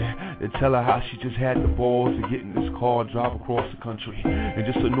be there to tell her how she just had the balls to get in this car, drive across the country, and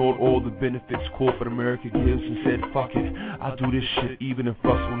just ignored all the benefits corporate America gives and said, fuck it, I'll do this shit even if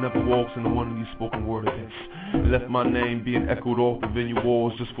Russell never walks into one of these spoken word events. And left my name being echoed off the venue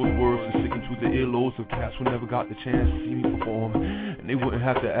walls just for the words to sink into the earlobes of cats who never got the chance to see me perform. And they wouldn't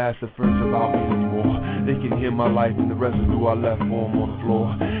have to ask their friends about me anymore. They can hear my life and the residue I left for them on the floor,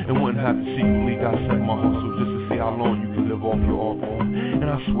 and wouldn't have to secretly dissect my hustle just to see how long you can live off your art form. And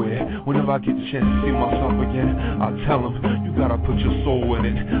I swear, whenever I get the chance to see myself again, I tell them, you gotta put your soul in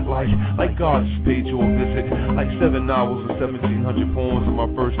it. Like God just paid you a visit. Like 7 hours and 1,700 poems in my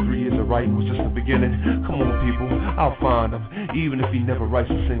first 3 years of writing was just the beginning. Come on people, I'll find him, even if he never writes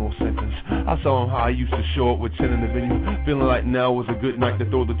a single sentence. I saw him how I used to show up with 10 in the venue, feeling like now was a good night to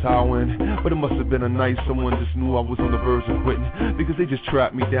throw the towel in. But it must have been a night someone just knew I was on the verge of quitting, because they just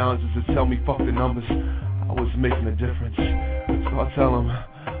trapped me down just to tell me fuck the numbers, I was making a difference. So I'll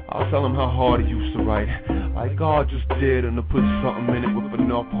tell him how hard he used to write, like God just did, and to put something in it with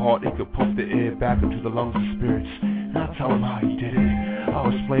enough heart it could pump the air back into the lungs of spirits. And I'll tell him how he did it.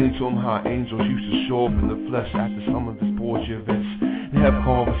 I'll explain to him how angels used to show up in the flesh after some of his poetry events, and have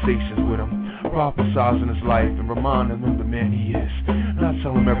conversations with him, prophesizing his life and reminding him the man he is. And I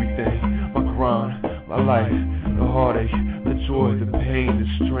tell him everything, my Quran, my life, the heartache, the joy, the pain,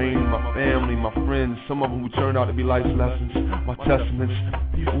 the strain, my family, my friends, some of them who turned out to be life's lessons, my testaments,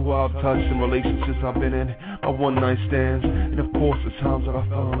 people who I've touched and relationships I've been in, my one-night stands, and of course the times that I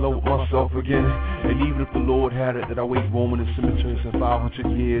fell in love with myself again. And even if the Lord had it that I wait roaming in cemeteries for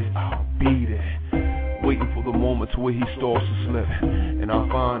 500 years, I'll be there, waiting for the moment to where he starts to slip, and I'll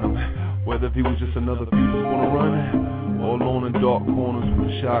find him, whether if he was just another fugitive on a run, or alone in dark corners with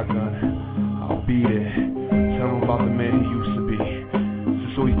a shotgun. I'll be there, tell him about the man he used to be,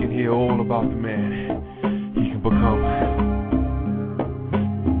 just so he can hear all about the man he can become.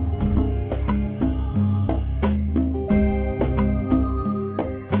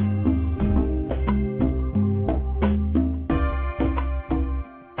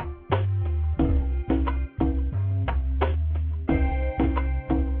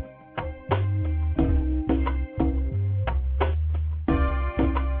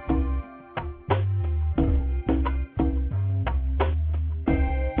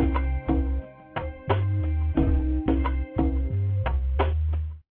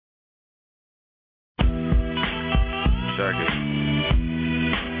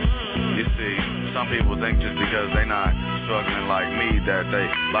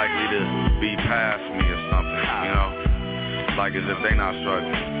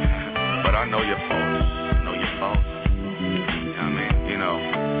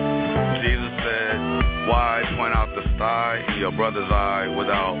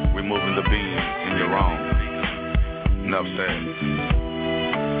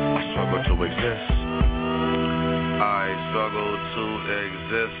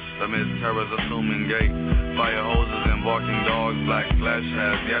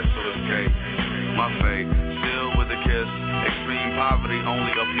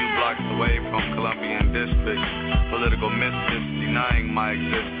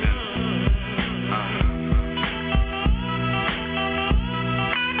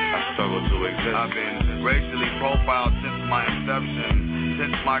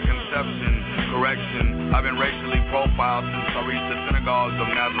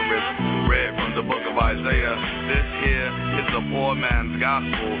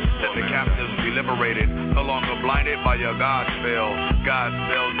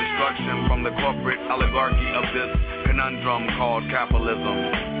 Called capitalism.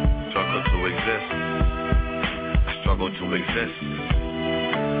 Struggle to exist. I struggle to exist.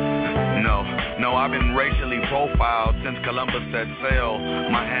 No, I've been racially profiled since Columbus set sail.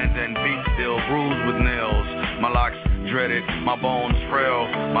 My hands and feet still bruised with nails. My locks dreaded, my bones frail.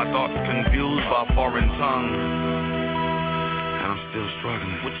 My thoughts confused by foreign tongues. And I'm still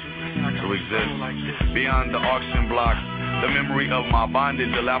struggling to exist. Beyond the auction block, the memory of my bondage,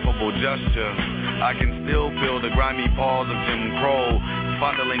 a laughable gesture. I can still feel the grimy paws of Jim Crow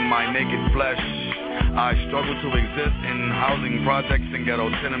fondling my naked flesh. I struggle to exist in housing projects and ghetto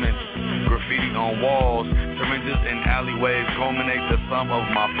tenements. Graffiti on walls, syringes in alleyways culminate the sum of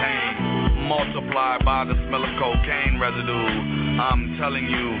my pain, multiplied by the smell of cocaine residue. I'm telling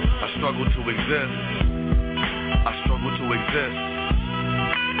you, I struggle to exist. I struggle to exist.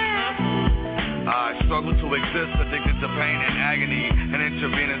 I struggle to exist, addicted to pain and agony. An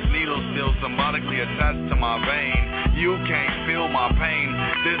intravenous needle still symbolically attached to my vein. You can't feel my pain.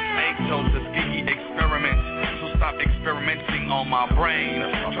 This ain't no Tuskegee experiment, so stop experimenting on my brain,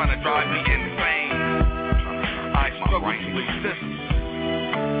 trying to drive me insane. I struggle to exist.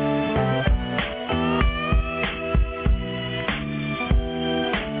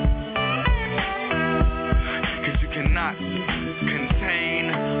 Cause you cannot contain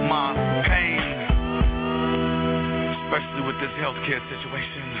my pain, especially with this healthcare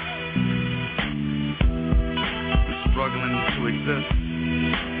situation. I'm struggling to exist,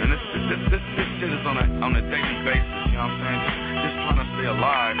 and this shit is on a daily basis. You know what I'm saying? Just trying to stay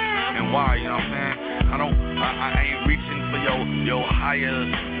alive. And why? You know what I'm saying? I ain't reaching for your higher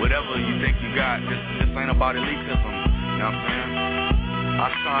whatever you think you got. This ain't about elitism. You know what I'm saying? I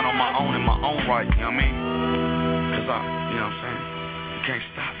shine on my own in my own right. You know what I mean? Cause you know what I'm saying? You can't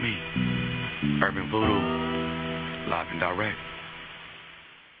stop me. Urban Voodoo, live and direct.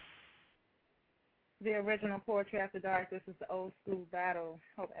 The original Poetry After Dark. This is the Old School Battle.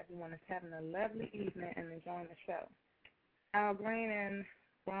 Hope everyone is having a lovely evening and enjoying the show. Al Green and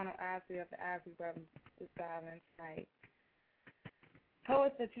Ronald Isley of the Isley Brothers is diving tonight.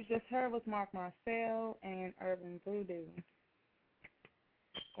 Poets that you just heard was Mark Marcel and Urban Voodoo.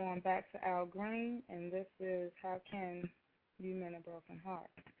 Going back to Al Green, and this is How Can You Mend a Broken Heart.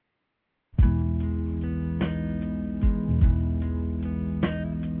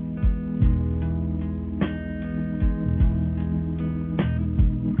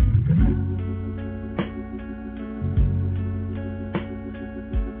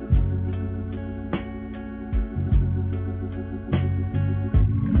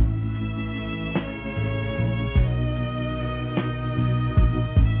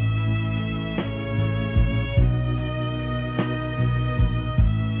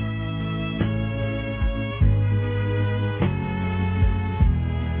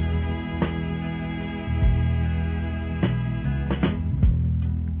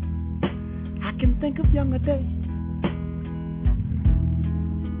 Think of younger days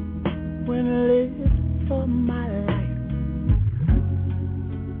when I lived for my life.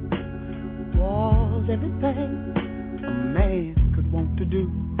 Was everything a man could want to do.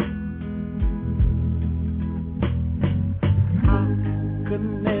 I could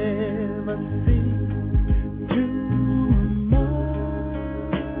never see tomorrow.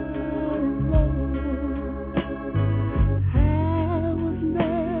 I was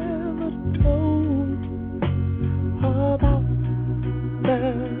never told about the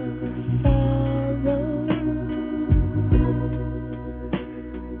sorrow.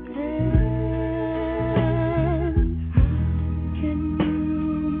 And how can you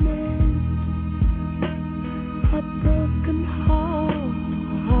mend a broken heart?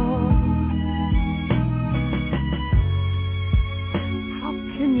 How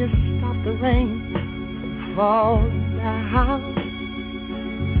can you stop the rain from falling down?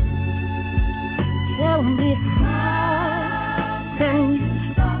 Tell me, how can you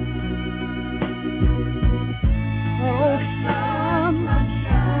stop? Oh, sun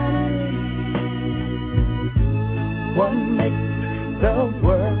shining. What makes the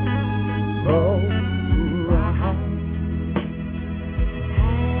world go round?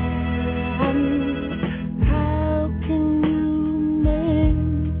 And how can you mend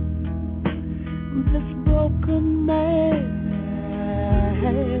this broken man?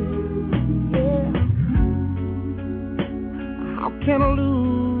 How can a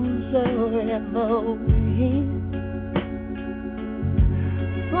loser ever win?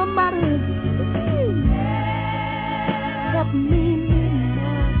 Somebody please help me now.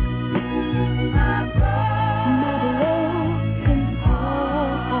 My broken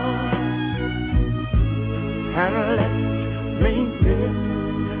heart, and let me live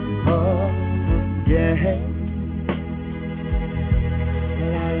again.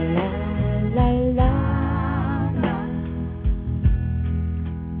 La la la la.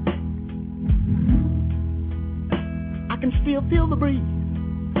 I can still feel the breeze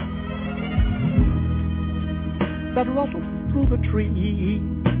that rustles through the trees,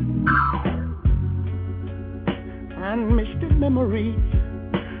 and misty memories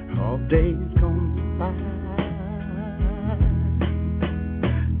of days gone by.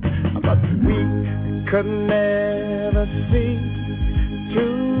 But we could never see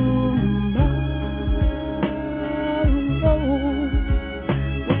tomorrow.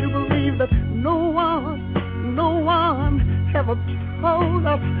 Would you believe that no one ever told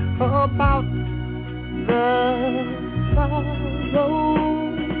us about the sorrow?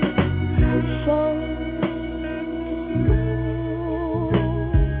 So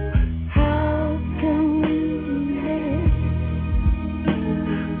how can we make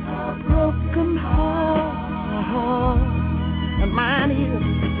a broken heart? And mine is,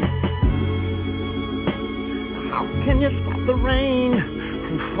 how can you stop the rain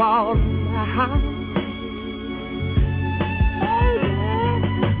from falling down?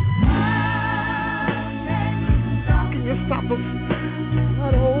 Can you stop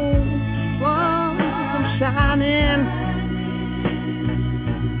that old sun from shining?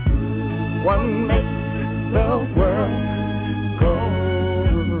 What makes the world go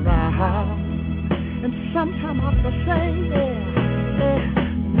round? And sometimes I have to say,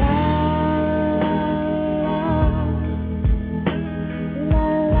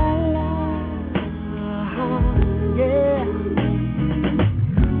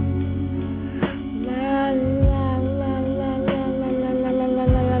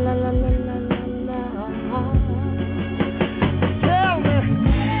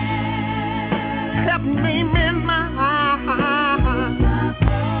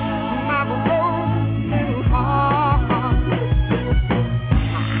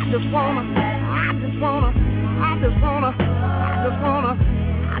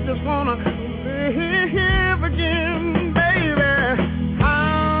 I just wanna live again, baby.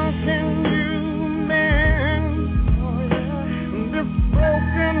 How can you mend this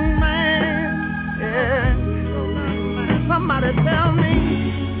broken man? Yeah. Somebody tell me,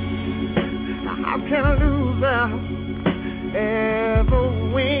 how can a loser ever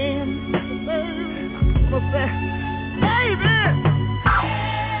win? Baby,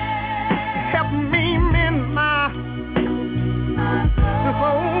 help me mend my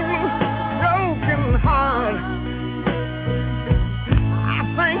whole broken heart. I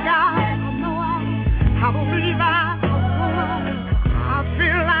think I believe I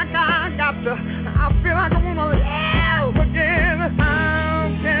feel like I feel like I wanna live again.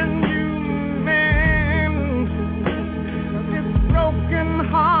 How can you mend this broken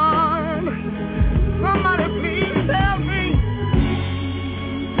heart? Somebody please tell me,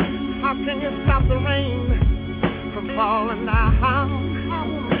 how can you stop the rain from falling down?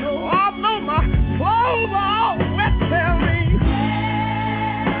 Oh no, my clothes are all wet. Tell me,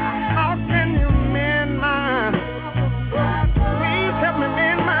 how can you mend my? Please help me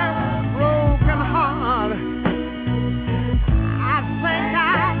mend my broken heart. I think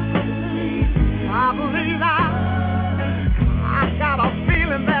I believe I got a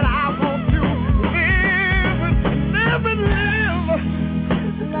feeling that I want to live.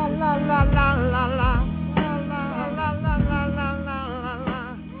 La la la la la la.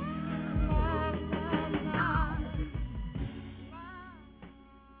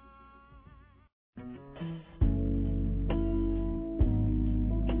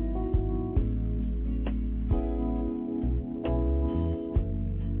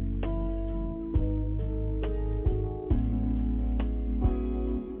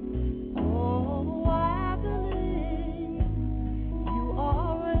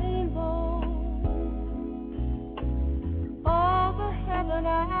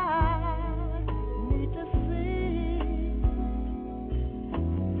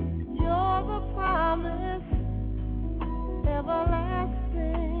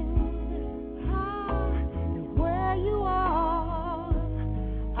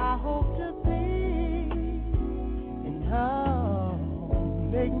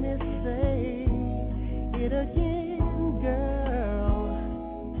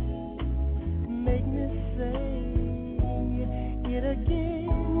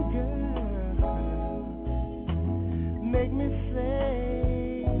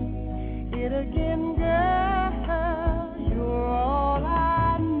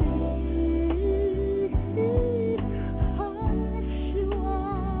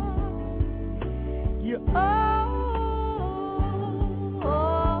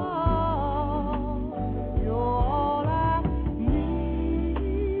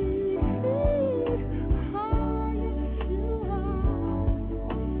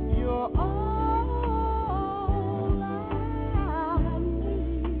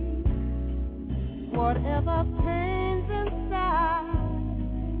 Whatever pains inside,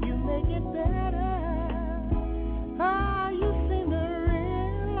 you make it better. Ah, you seem to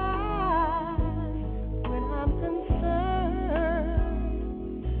realize when I'm concerned,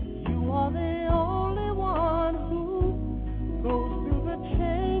 you are the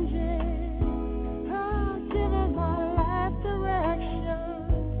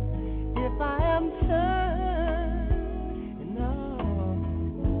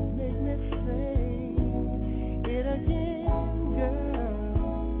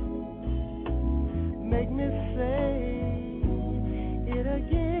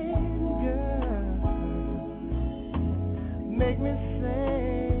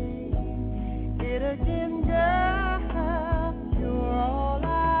again, girl. You're all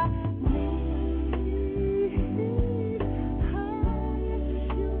I need.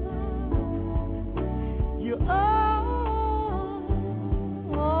 You're all,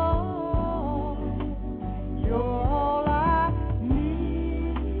 you're all I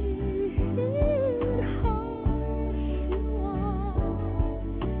need.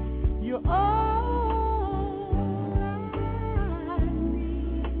 You're all I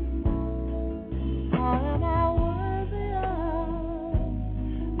need. How am I worthy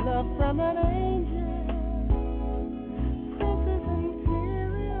of love from an angel? Princess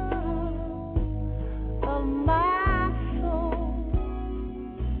imperial of my soul.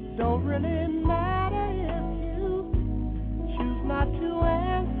 Don't really matter if you choose not to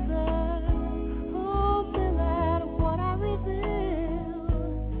answer. Hoping that what I reveal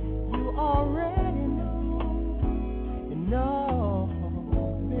you already know. And no,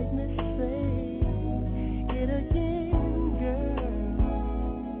 make me say it again, girl.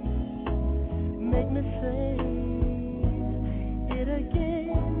 Make me say it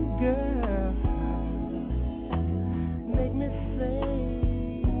again, girl. Make me say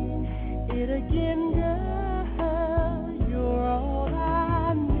it again, girl.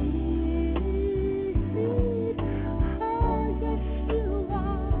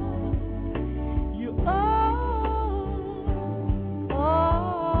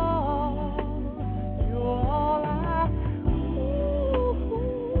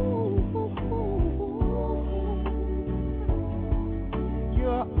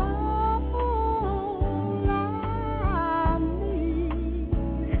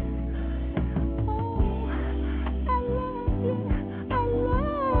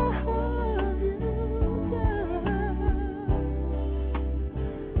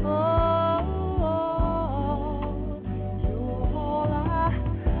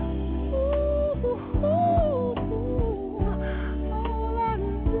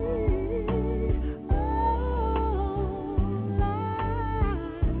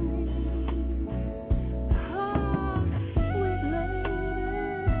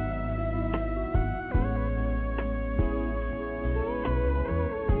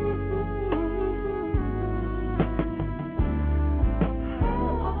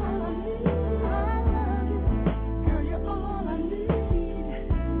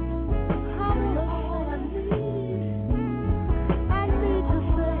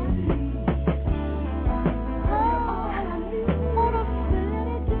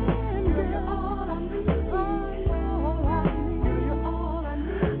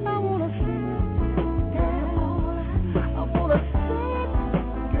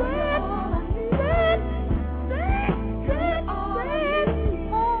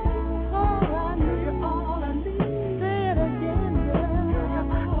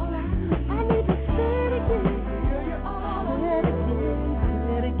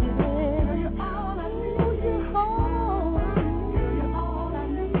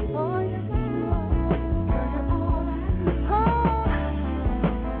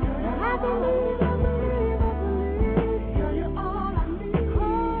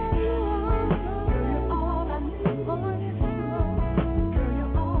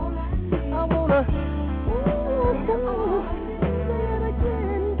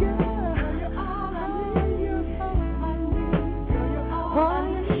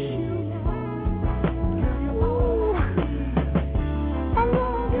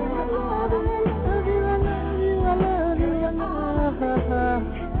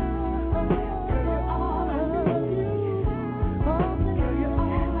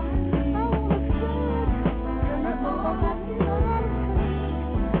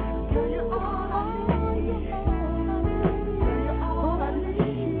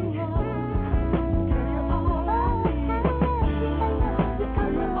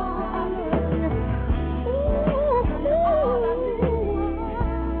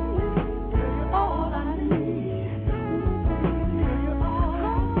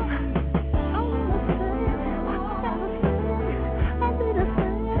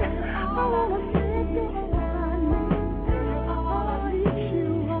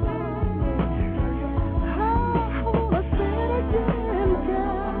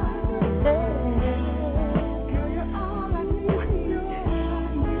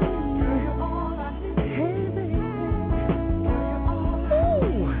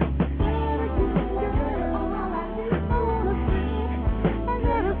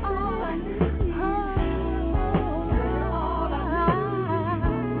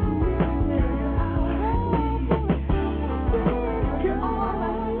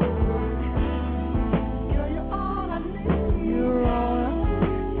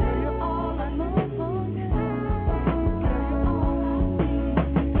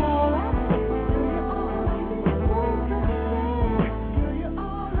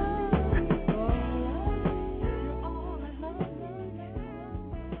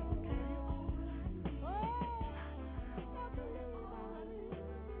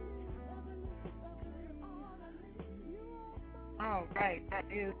 right. That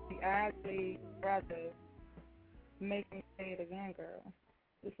is the Isley brothers. Make Me Say It Again, Girl.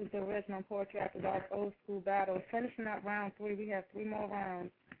 This is the original Poetry After Dark Old School Battle. Finishing up round 3. We have 3 more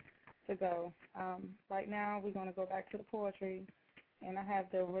rounds to go. Right now, we're going to go back to the poetry, and I have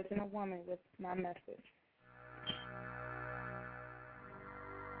the original woman with my message.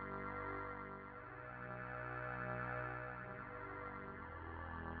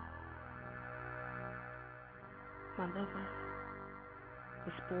 My lover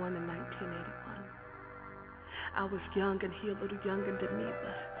was born in 1981. I was young and he a little younger than me,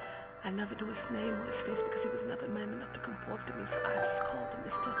 but I never knew his name or his face because he was never man enough to come forth to me, so I just called him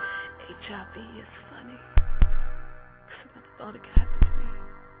Mr. HIV. It's funny, because I never thought it could happen to me.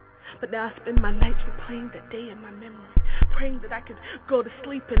 But now I spend my nights replaying that day in my memory, praying that I could go to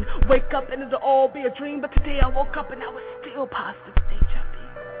sleep and wake up and it'll all be a dream. But today I woke up and I was still positive with HIV.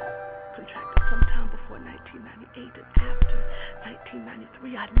 Contracted sometime before 1998 and after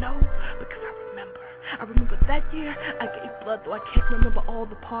 1993. I know because I remember. I remember that year I gave blood, though I can't remember all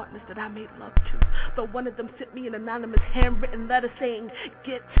the partners that I made love to. Though one of them sent me an anonymous handwritten letter saying,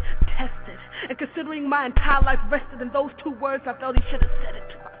 get tested. And considering my entire life rested in those 2 words, I felt he should have said it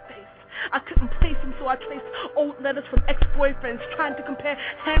to my face. I couldn't place him, so I traced old letters from ex-boyfriends, trying to compare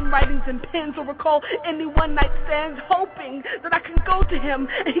handwritings and pens or recall any one-night stands, hoping that I could go to him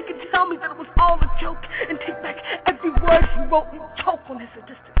and he could tell me that it was all a joke and take back every word he wrote and choke on his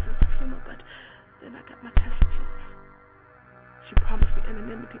sadistic sense of humor. But then I got my test results. She promised me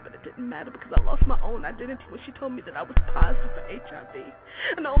anonymity, but it didn't matter because I lost my own identity when she told me that I was positive for HIV.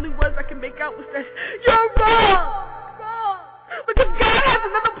 And the only words I could make out was that, you're wrong! Because God has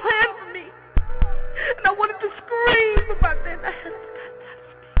another plan for me. And I wanted to scream, but by then I had forgotten how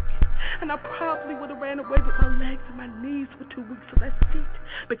to speak. And I probably would have ran away, but my legs and my knees were too weak, so that seat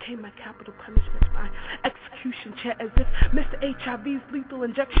became my capital punishment, my execution chair, as if Mr. HIV's lethal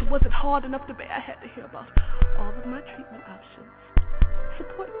injection wasn't hard enough to bear. I had to hear about all of my treatment options,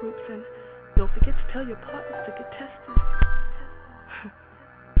 support groups, and don't forget to tell your partners to get tested.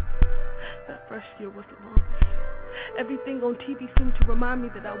 That first year was the longest. Everything on TV seemed to remind me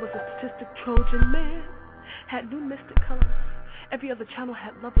that I was a statistic Trojan man. Had new mystic colors. Every other channel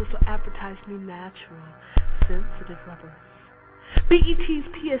had lovers or advertised new natural, sensitive rubbers. BET's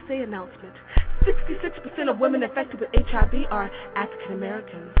PSA announcement. 66% of women infected with HIV are African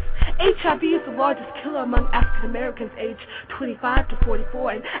Americans. HIV is the largest killer among African Americans aged 25 to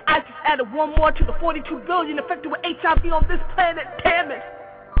 44, and I just added one more to the 42 billion infected with HIV on this planet. Damn it!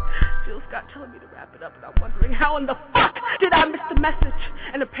 Jill Scott telling me to wrap it up, and I'm wondering how in the fuck did I miss the message?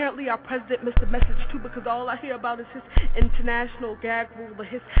 And apparently our president missed the message too, because all I hear about is his international gag rule, or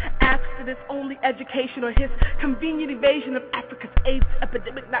his abstinence-only education, or his convenient evasion of Africa's AIDS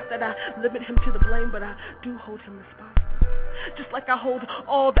epidemic. Not that I limit him to the blame, but I do hold him responsible. Just like I hold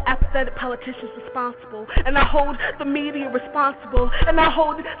all the apathetic politicians responsible, and I hold the media responsible, and I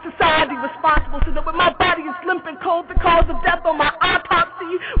hold society responsible, so that when my body is limp and cold, the cause of death on my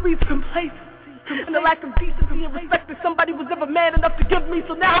autopsy reads complacency and the lack of decency and respect that somebody was ever man enough to give me.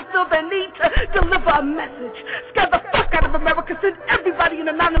 So now I feel their need to deliver a message. Scare the fuck out of America. Send everybody an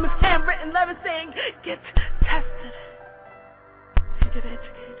anonymous handwritten letter saying, get tested and get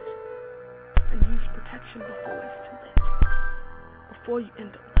educated and use protection before it's too late. Before you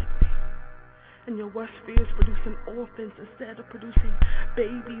end up like me. And your worst fears producing orphans instead of producing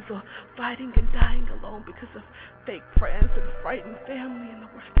babies, or fighting and dying alone because of fake friends and frightened family. And the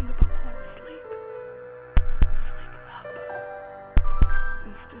worst thing about going to sleep is waking up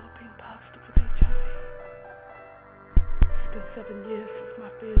and still being positive with HIV. It's been 7 years since my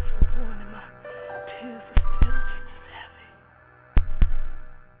fears were born, and my tears are still just as heavy.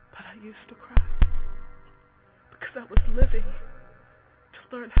 But I used to cry because I was living to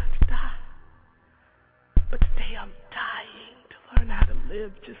learn how to die. But today I'm dying to learn how to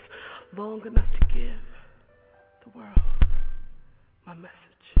live just long enough to give the world my message.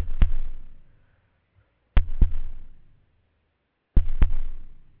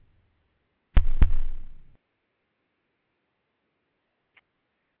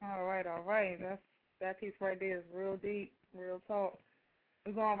 All right. That piece right there is real deep, real talk.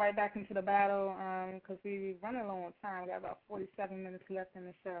 We're going right back into the battle because we're running low on time. We got about 47 minutes left in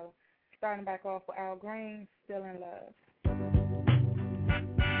the show. Starting back off with Al Green, Still in Love.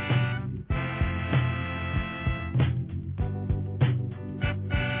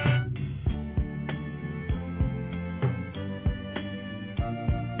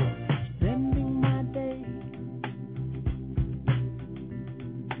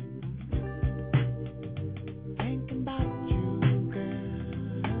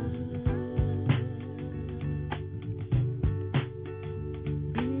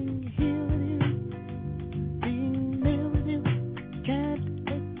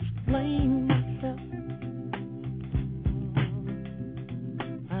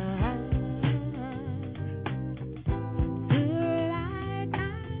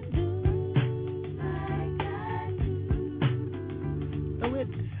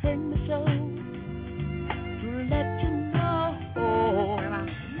 hurt me so, to let you know when I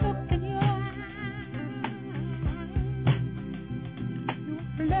look in your eyes,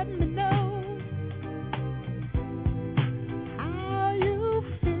 you let me know how you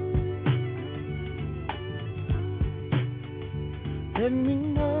feel. Let me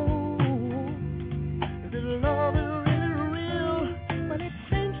know if this love is really real, but it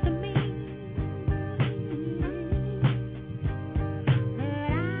seems to me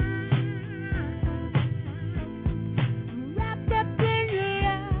that I'm wrapped up in your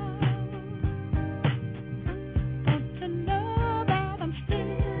love. Don't you know that I'm still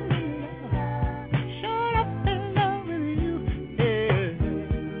in love, shut up in love with you, yeah.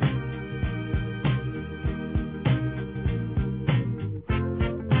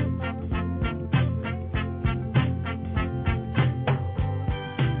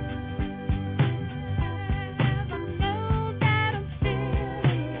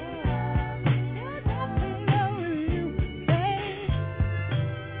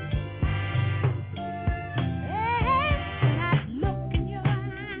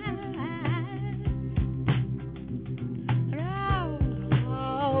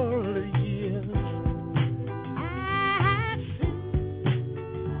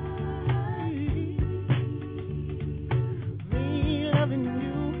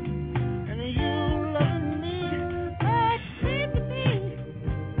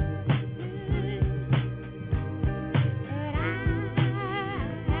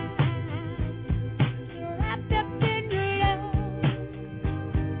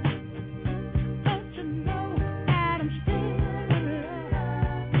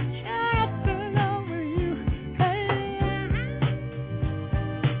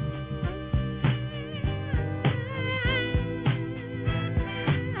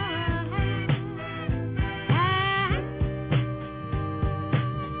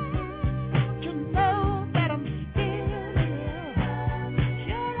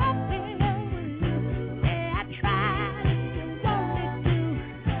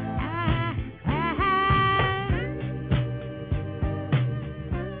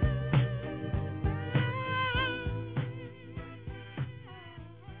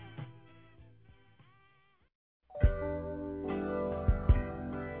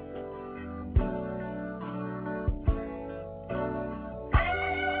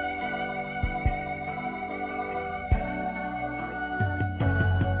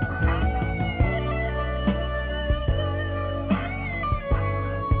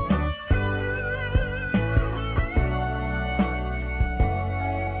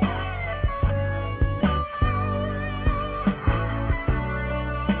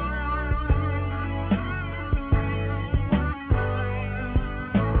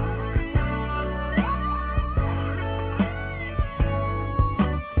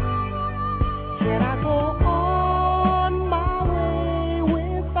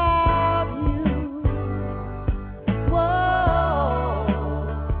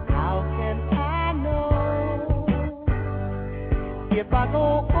 If I go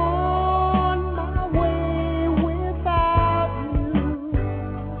on my way without you,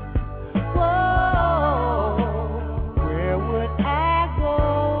 whoa, where would I go?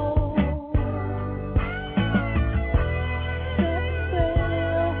 Set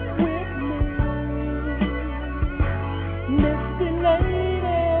sail with me, misty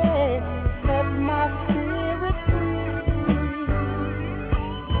lady, set my spirit free.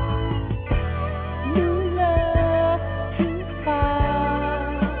 New love to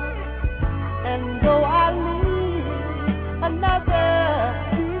find. And though I leave another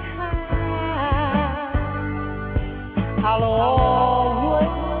behind, I'll always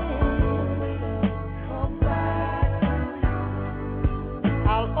come back to you.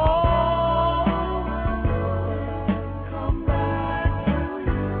 I'll always come back to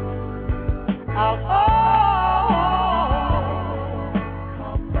you. I'll always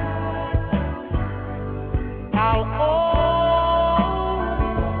come back to you. I'll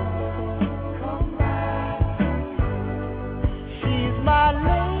She's my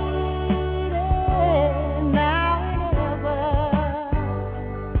lady now and ever.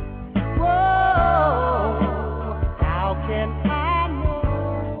 Whoa, how can I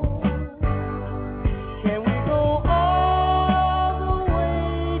know?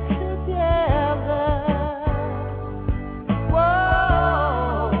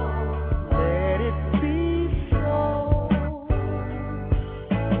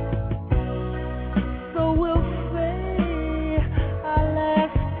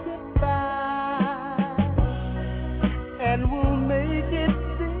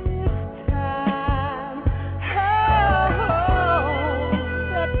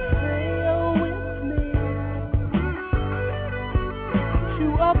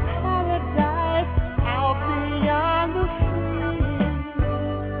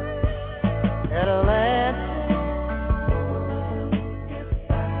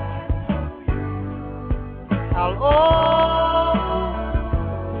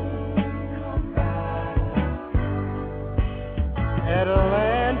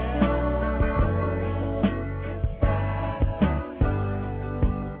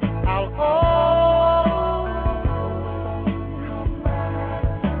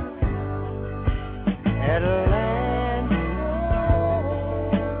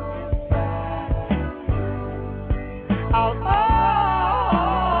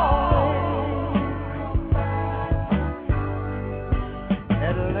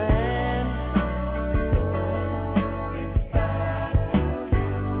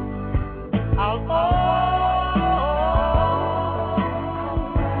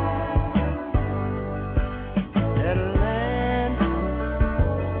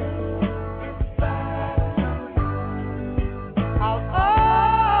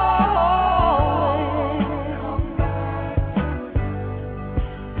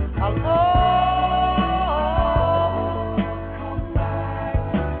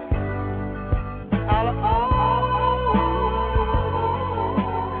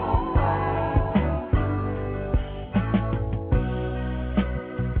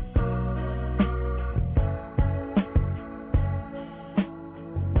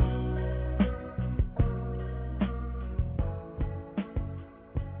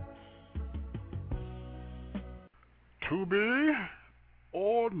 To be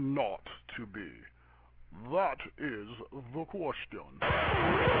or not to be? That is the question.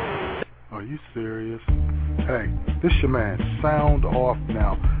 Are you serious? Hey, this your man, Sound Off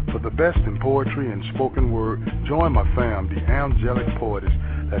Now. For the best in poetry and spoken word, join my fam, the Angelic Poetess.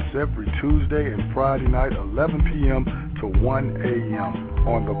 That's every Tuesday and Friday night, 11 p.m. to 1 a.m.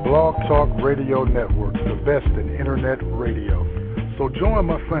 on the Blog Talk Radio Network, the best in internet radio. So join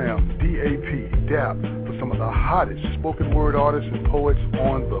my fam, DAP, for some of the hottest spoken word artists and poets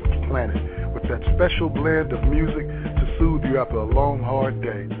on the planet, with that special blend of music to soothe you after a long, hard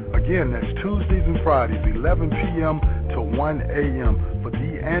day. Again, that's Tuesdays and Fridays, 11 p.m. to 1 a.m. for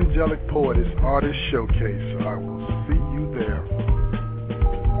the Angelic Poetess Artist Showcase. I will see you there.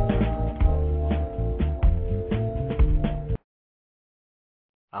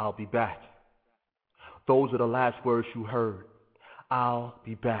 I'll be back. Those are the last words you heard. I'll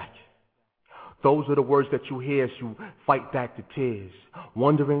be back. Those are the words that you hear as you fight back the tears,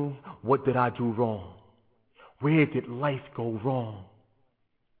 wondering, what did I do wrong? Where did life go wrong?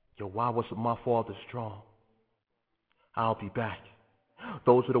 Yo, why wasn't my father strong? I'll be back.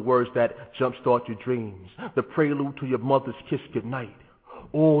 Those are the words that jumpstart your dreams, the prelude to your mother's kiss goodnight.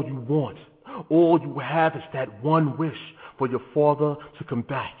 All you want, all you have is that one wish for your father to come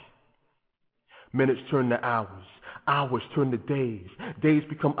back. Minutes turn to hours. Hours turn to days. Days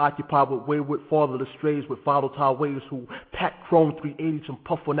become occupied with wayward fatherless strays with volatile ways who pack chrome 380s and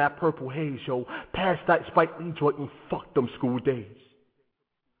puff on that purple haze. Yo, pass that Spike Lee joint and fuck them school days.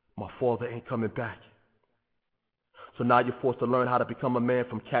 My father ain't coming back. So now you're forced to learn how to become a man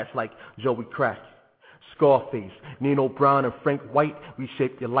from cats like Joey Crack, Scarface, Nino Brown, and Frank White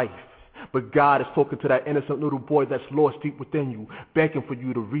reshaped your life. But God is talking to that innocent little boy that's lost deep within you, begging for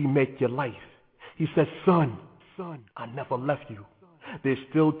you to remake your life. He says, son, I never left you. There's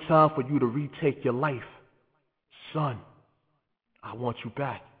still time for you to retake your life. Son, I want you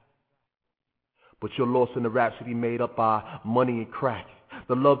back. But you're lost in the rhapsody made up by money and crack.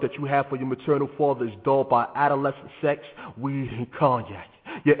 The love that you have for your maternal father is dulled by adolescent sex, weed, and cognac.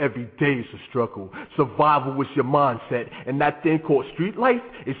 Your every day is a struggle. Survival is your mindset, and that thing called street life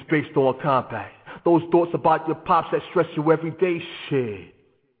is based on combat. Those thoughts about your pops that stress you every day, shit,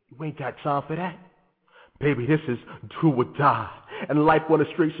 you ain't got time for that. Baby, this is do or die. And life on the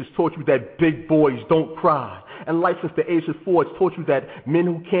streets has taught you that big boys don't cry. And life since the age of 4 has taught you that men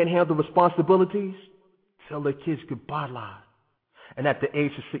who can't handle responsibilities tell their kids goodbye lies. And at the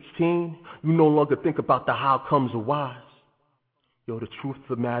age of 16, you no longer think about the how comes or whys. Yo, the truth of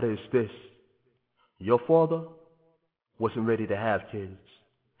the matter is this. Your father wasn't ready to have kids.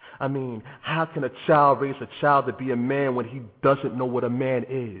 I mean, how can a child raise a child to be a man when he doesn't know what a man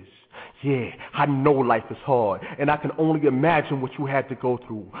is? Yeah, I know life is hard, and I can only imagine what you had to go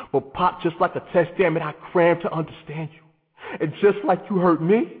through. But Pop, just like a test, damn it, I crammed to understand you. And just like you hurt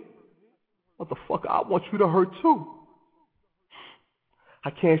me, motherfucker, I want you to hurt too. I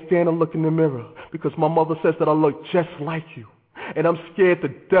can't stand to look in the mirror because my mother says that I look just like you. And I'm scared to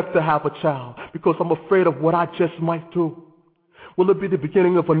death to have a child because I'm afraid of what I just might do. Will it be the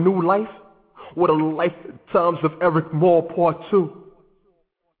beginning of a new life? Or the lifetimes of Eric Moore Part 2?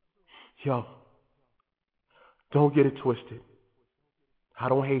 Yo, don't get it twisted. I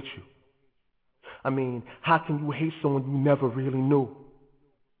don't hate you. I mean, how can you hate someone you never really knew?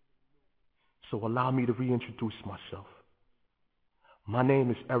 So allow me to reintroduce myself. My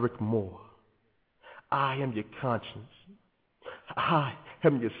name is Eric Moore. I am your conscience. I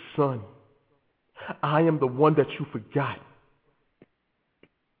am your son. I am the one that you forgot.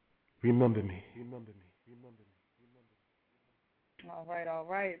 Remember me. All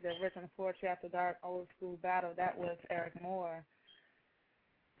right. The original Poetry After Dark Old School Battle. That was Eric Moore.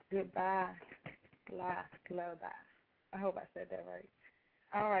 Goodbye. Lullaby. I hope I said that right.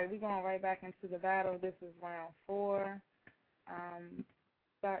 All right, we're going right back into the battle. This is round 4.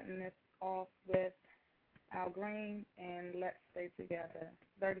 Starting this off with Al Green and Let's Stay Together.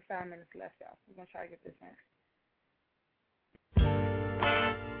 35 minutes left, y'all. We're going to try to get this in.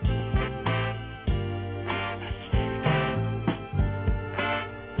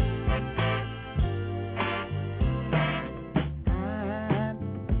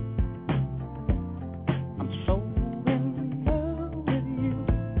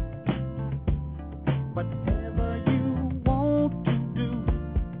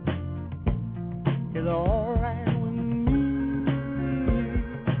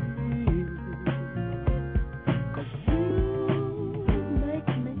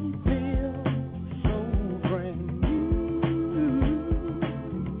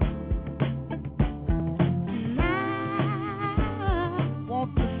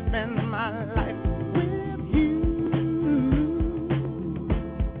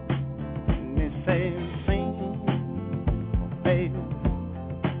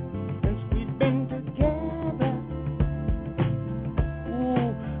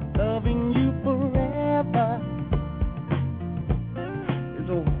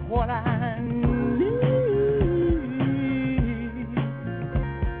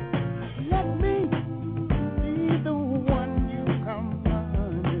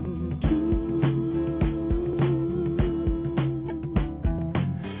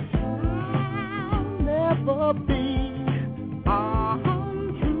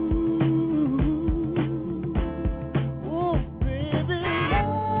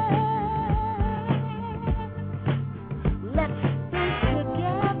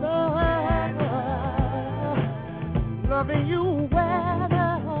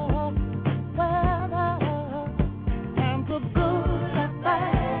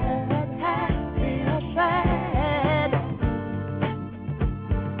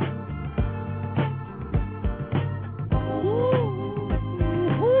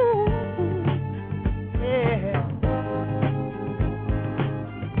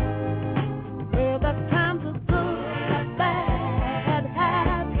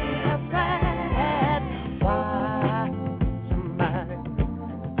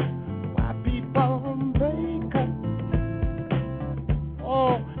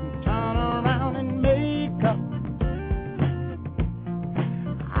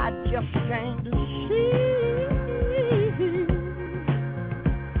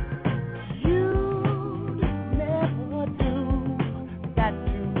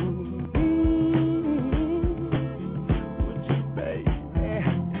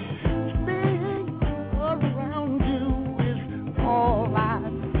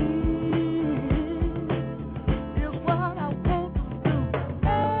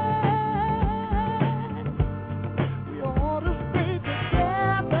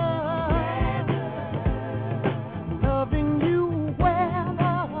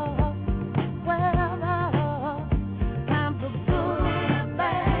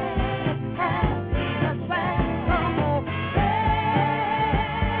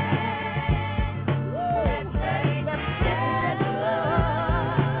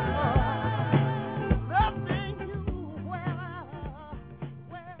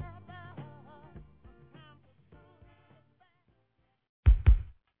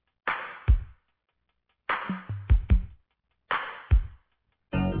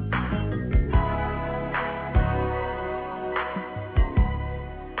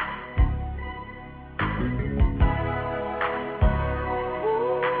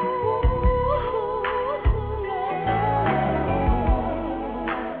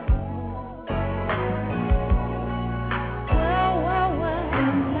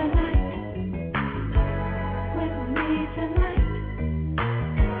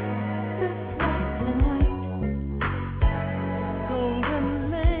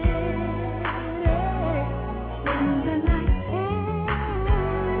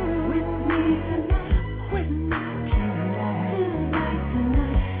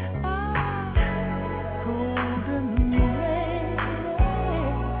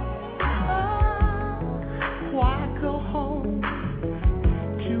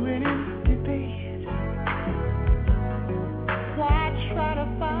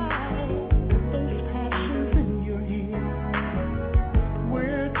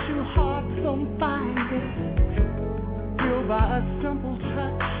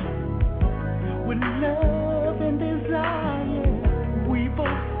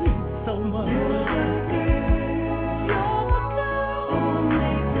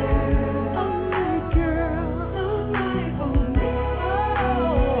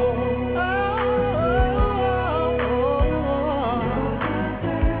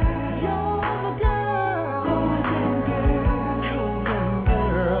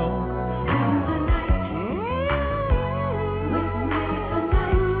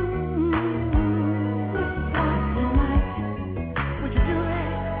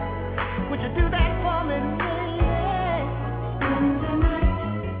 Would you do that for me, lady? Spend the night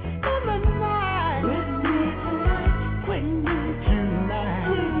with me tonight. With me tonight.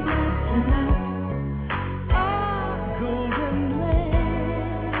 Ah, golden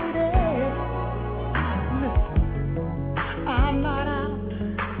lady. Listen, I'm not out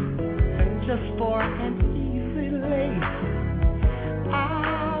just for an easy lay.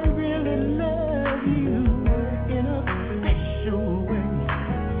 I really love you in a special way.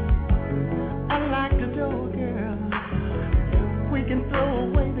 Unlike the door girl, we can throw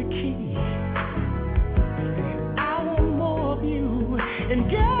away the key. I want more of you, and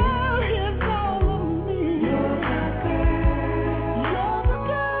girl, here's all of me. You're the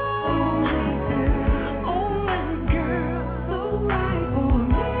girl, only girl, so right for me.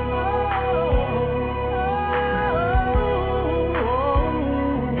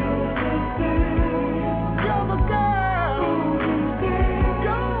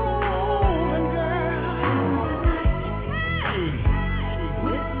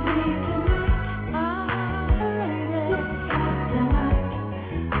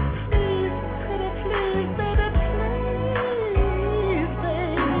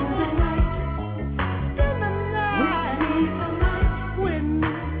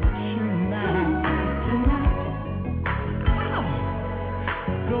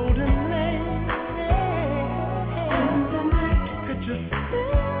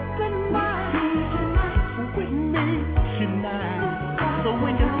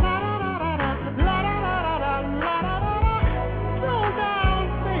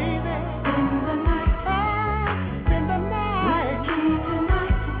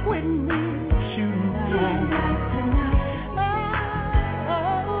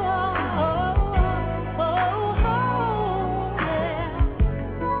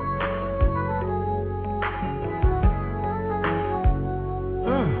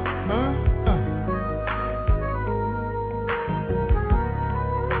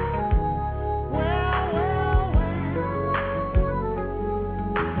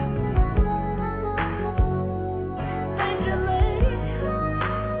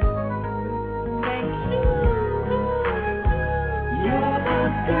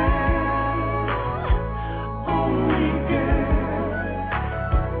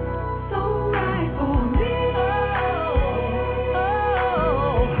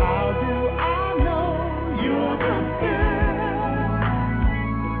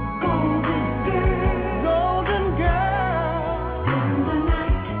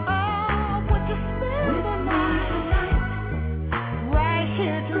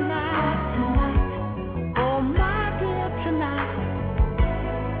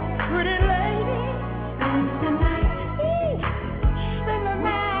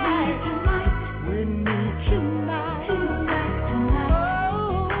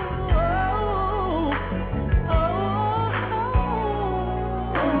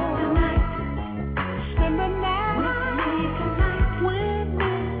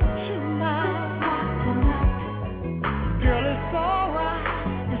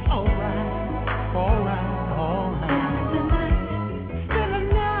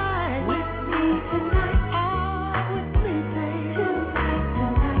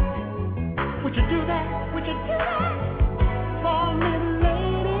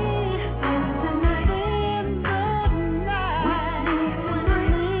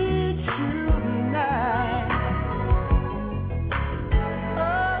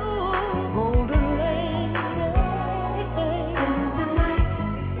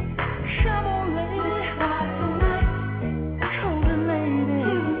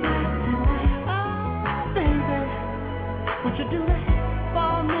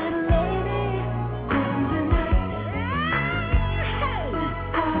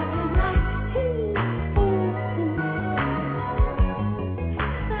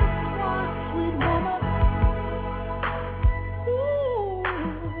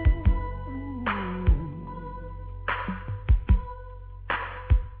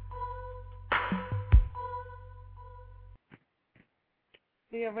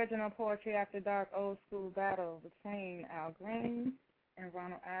 The original Poetry After Dark Old School Battle between Al Green and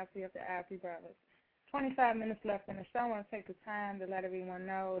Ronald Isley of the Isley Brothers. 25 minutes left in the show. I want to take the time to let everyone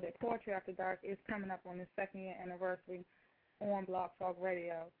know that Poetry After Dark is coming up on the second year anniversary on Blog Talk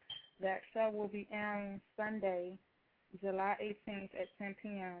Radio. That show will be airing Sunday, July 18th at 10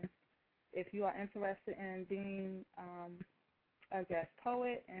 p.m. If you are interested in being a guest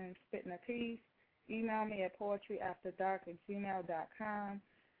poet and spitting a piece, email me at poetryafterdark@gmail.com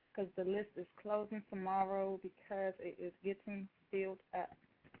because the list is closing tomorrow because it is getting filled up.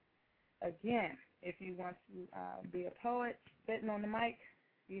 Again, if you want to be a poet, spitting on the mic,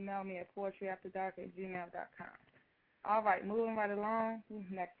 Email me at poetryafterdark@gmail.com. All right, moving right along.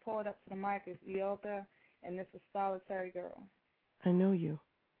 Next poet up to the mic is Iota, and this is Solitary Girl. I know you.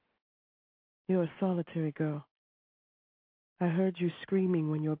 You're a solitary girl. I heard you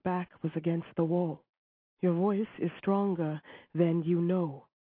screaming when your back was against the wall. Your voice is stronger than you know.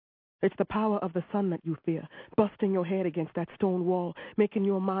 It's the power of the sun that you fear, busting your head against that stone wall, making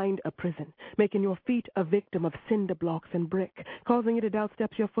your mind a prison, making your feet a victim of cinder blocks and brick, causing you to doubt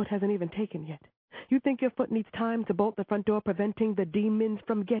steps your foot hasn't even taken yet. You think your foot needs time to bolt the front door, preventing the demons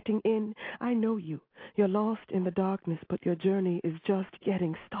from getting in? I know you. You're lost in the darkness, but your journey is just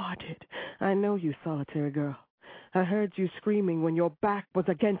getting started. I know you, solitary girl. I heard you screaming when your back was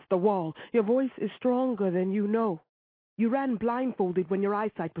against the wall. Your voice is stronger than you know. You ran blindfolded when your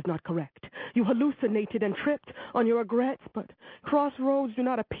eyesight was not correct. You hallucinated and tripped on your regrets, but crossroads do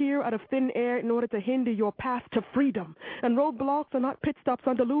not appear out of thin air in order to hinder your path to freedom. And roadblocks are not pit stops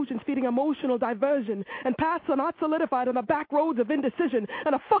on delusions feeding emotional diversion. And paths are not solidified on the back roads of indecision.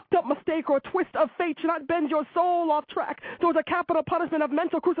 And a fucked up mistake or a twist of fate should not bend your soul off track towards a capital punishment of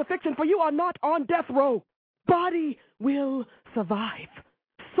mental crucifixion, for you are not on death row. Body will survive.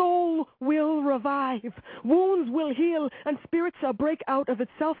 Soul will revive, wounds will heal, and spirit shall break out of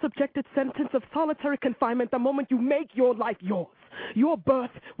its self-subjected sentence of solitary confinement the moment you make your life yours. Your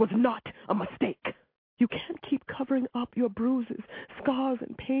birth was not a mistake. You can't keep covering up your bruises, scars,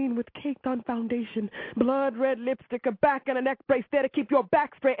 and pain with caked-on foundation, blood-red lipstick, a back and a neck brace there to keep your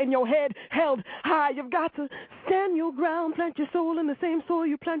back straight and your head held high. You've got to stand your ground, plant your soul in the same soil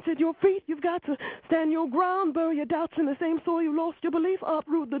you planted your feet. You've got to stand your ground, bury your doubts in the same soil you lost your belief,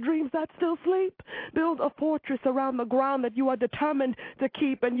 uproot the dreams that still sleep. Build a fortress around the ground that you are determined to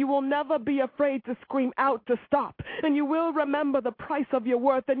keep, and you will never be afraid to scream out to stop. And you will remember the price of your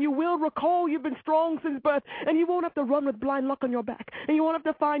worth, and you will recall you've been strong since birth, and you won't have to run with blind luck on your back, and you won't have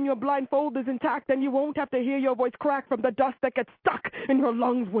to find your blindfold is intact, and you won't have to hear your voice crack from the dust that gets stuck in your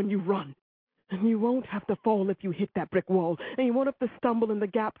lungs when you run. And you won't have to fall if you hit that brick wall. And you won't have to stumble in the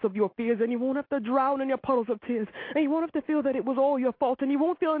gaps of your fears. And you won't have to drown in your puddles of tears. And you won't have to feel that it was all your fault. And you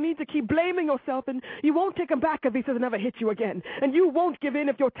won't feel the need to keep blaming yourself. And you won't take him back if he says never hit you again. And you won't give in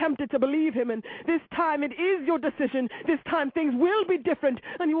if you're tempted to believe him. And this time it is your decision. This time things will be different.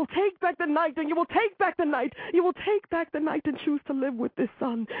 And you will take back the night. And you will take back the night. You will take back the night and choose to live with this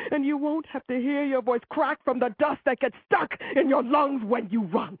sun. And you won't have to hear your voice crack from the dust that gets stuck in your lungs when you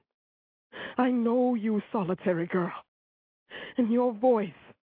run. I know you, solitary girl, and your voice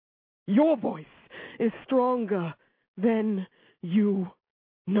is stronger than you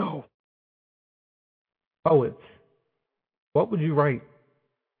know. Poets, what would you write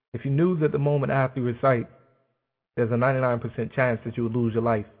if you knew that the moment after you recite, there's a 99% chance that you would lose your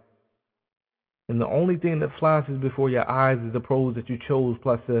life? And the only thing that flashes before your eyes is the prose that you chose,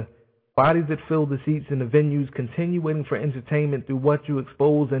 plus the bodies that fill the seats in the venues continue waiting for entertainment through what you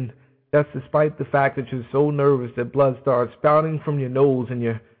expose, and that's despite the fact that you're so nervous that blood starts spouting from your nose and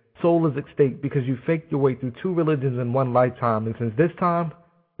your soul is at stake because you faked your way through 2 religions in one lifetime. And since this time,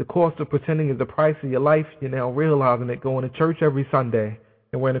 the cost of pretending is the price of your life, you're now realizing that going to church every Sunday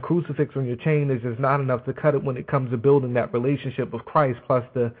and wearing a crucifix on your chain is just not enough to cut it when it comes to building that relationship with Christ. Plus,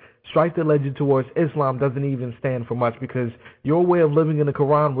 the strife that led you towards Islam doesn't even stand for much because your way of living in the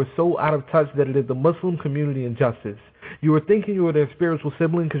Quran was so out of touch that it is the Muslim community injustice. You were thinking you were their spiritual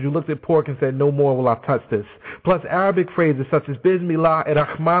sibling because you looked at pork and said, no more will I touch this. Plus, Arabic phrases such as Bismillah,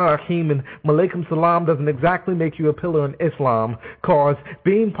 Ar-Rahman Ar-Rahim, and Malaikum Salam doesn't exactly make you a pillar in Islam, cause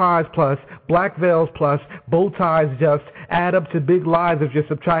bean pies plus, black veils plus, bow ties just add up to big lies if you're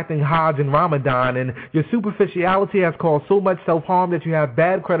subtracting Hajj and Ramadan, and your superficiality has caused so much self-harm that you have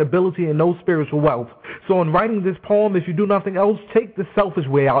bad credibility and no spiritual wealth. So in writing this poem, if you do nothing else, take the selfish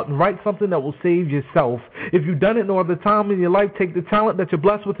way out and write something that will save yourself. If you've done it no other time in your life, take the talent that you're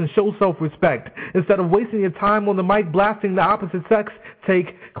blessed with and show self-respect. Instead of wasting your time on the mic blasting the opposite sex,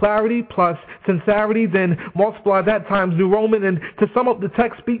 take clarity plus sincerity, then multiply that times New Roman, and to sum up the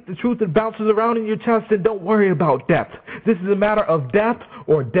text, speak the truth that bounces around in your chest and don't worry about depth. This is a matter of depth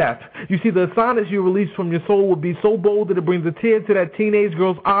or death. You see, the sonnets you release from your soul would be so bold that it brings a tear to that teenage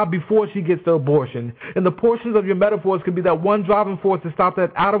girl's eye before she gets the abortion. And the portions of your metaphors could be that one driving force to stop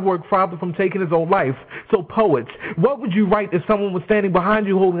that out-of-work father from taking his own life. So poets, what would you write if someone was standing behind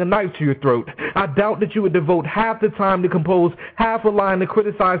you holding a knife to your throat? I doubt that you would devote half the time to compose half a line to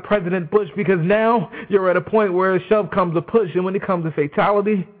criticize President Bush, because now you're at a point where a shove comes a push, and when it comes to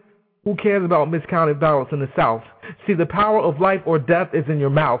fatality, who cares about miscounted ballots in the South? See, the power of life or death is in your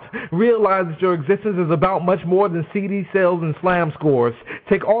mouth. Realize that your existence is about much more than CD sales and slam scores.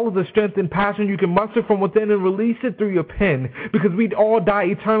 Take all of the strength and passion you can muster from within and release it through your pen, because we'd all die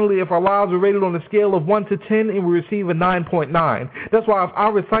eternally if our lives were rated on a scale of 1 to 10 and we receive a 9.9. That's why if I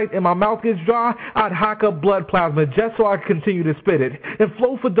recite and my mouth gets dry, I'd hack up blood plasma just so I can continue to spit it. And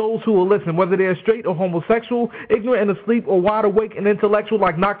flow for those who will listen, whether they're straight or homosexual, ignorant and asleep, or wide awake and intellectual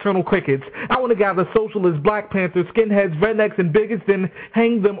like nocturnal crickets. I want to gather socialists, Black Panthers, skinheads, rednecks, and bigots, then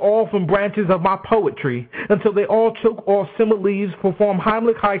hang them all from branches of my poetry until they all choke off simmer leaves, perform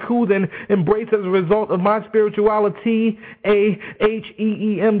Heimlich haiku, then embrace as a result of my spirituality.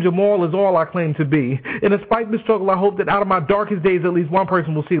 A-H-E-E-M Jamal is all I claim to be. And despite the struggle, I hope that out of my darkest days at least one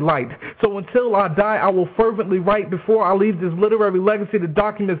person will see light. So until I die, I will fervently write before I leave this literary legacy that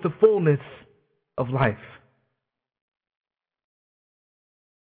documents the fullness of life.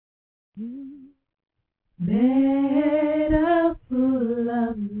 Made a fool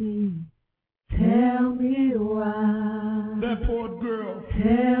of me, tell me why. That poor girl.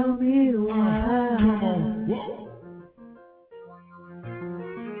 Tell me why. Come on. Whoa.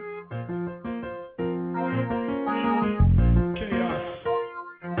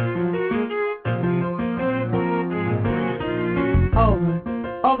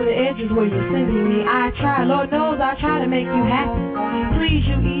 Over the edges where you're sending me, I try, Lord knows I try to make you happy. Please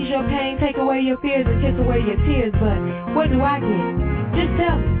you ease your pain, take away your fears and kiss away your tears, but what do I get? Just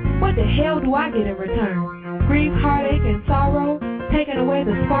tell me, what the hell do I get in return? Grief, heartache, and sorrow, taking away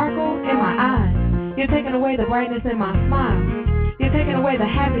the sparkle in my eyes. You're taking away the brightness in my smile. You're taking away the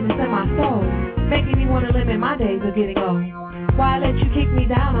happiness in my soul, making me want to limit my days of getting old. Why I let you kick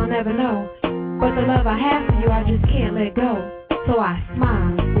me down, I'll never know, but the love I have for you, I just can't let go. So I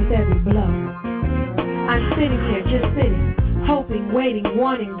smile with every blow. I'm sitting here, just sitting, hoping, waiting,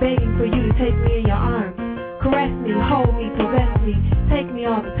 wanting, begging for you to take me in your arms. Caress me, hold me, possess me, take me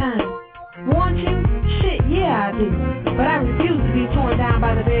all the time. Want you? Shit, yeah I do. But I refuse to be torn down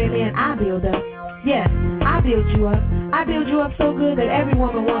by the very man I build up. Yes, I build you up. I build you up so good that every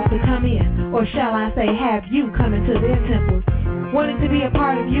woman wants to come in. Or shall I say have you come into their temples. Wanting to be a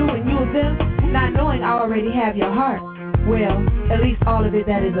part of you and you of them, not knowing I already have your heart. Well, at least all of it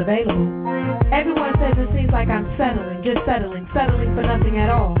that is available. Everyone says it seems like I'm settling, just settling for nothing at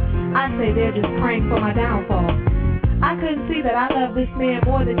all. I say they're just praying for my downfall. I couldn't see that I love this man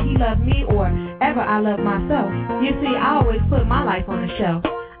more than he loved me or ever I loved myself. You see, I always put my life on the shelf.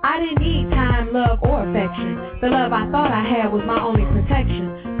 I didn't need time, love, or affection. The love I thought I had was my only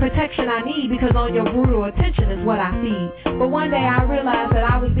protection. Protection I need because on your brutal attention is what I feed. But one day I realized that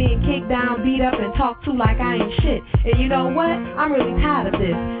I was being kicked down, beat up, and talked to like I ain't shit. And you know what? I'm really tired of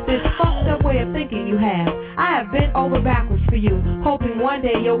this fucked up way of thinking you have. I have bent over backwards for you, hoping one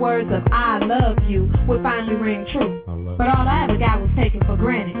day your words of I love you would finally ring true. But all I ever got was taken for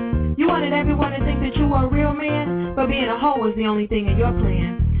granted. You wanted everyone to think that you were a real man, but being a hoe was the only thing in your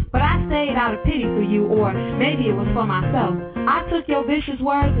plan. But I stayed out of pity for you, or maybe it was for myself. I took your vicious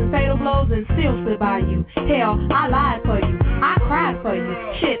words and fatal blows and still stood by you. Hell, I lied for you. I cried for you.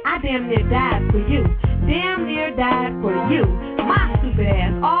 Shit, I damn near died for you. Damn near died for you. My stupid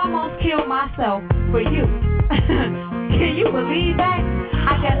ass almost killed myself for you. Can you believe that?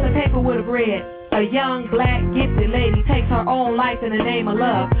 I guess the paper would have read, a young, black, gifted lady takes her own life in the name of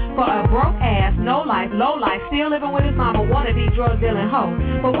love for a broke ass, no life, low life, still living with his mama, wannabe drug dealing hoe.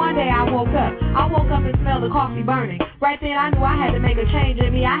 But one day I woke up and smelled the coffee burning. Right then I knew I had to make a change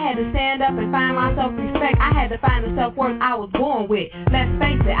in me. I had to stand up and find my self-respect. I had to find the self-worth I was born with. Let's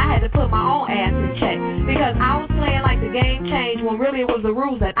face it, I had to put my own ass in check, because I was playing like the game changed when really it was the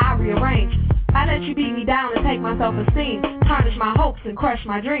rules that I rearranged. I let you beat me down and take my self-esteem, tarnish my hopes and crush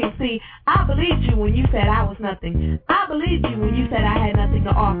my dreams. See, I believed you when you said I was nothing. I believed you when you said I had nothing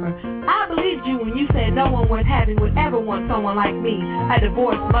to offer. I believed you when you said no one worth having would ever want someone like me, a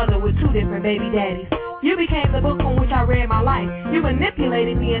divorced mother with 2 different baby daddies. You became the book from which I read my life. You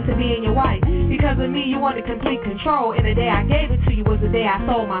manipulated me into being your wife. Because of me, you wanted complete control, and the day I gave it to you was the day I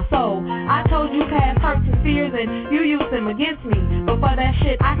sold my soul. I told you past hurts and fears, and you used them against me. But for that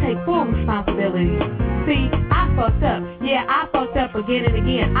shit, I take full responsibility. See, I fucked up. Yeah, I fucked up again and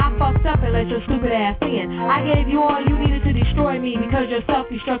again. I fucked up and let your stupid ass in. I gave you all you needed to destroy me because your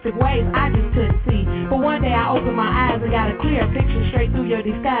self-destructive ways I just couldn't see. But one day I opened my eyes and got a clear picture straight through your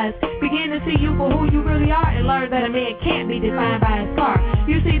disguise. Began to see you for who you really are and learned that a man can't be defined by his car.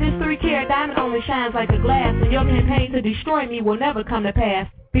 You see, this 3-carat diamond only shines like a glass, and your campaign to destroy me will never come to pass.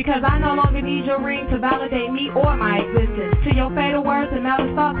 Because I no longer need your ring to validate me or my existence. To your fatal words and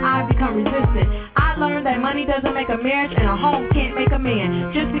malice thoughts, I've become resistant. I learned that money doesn't make a marriage and a home can't make a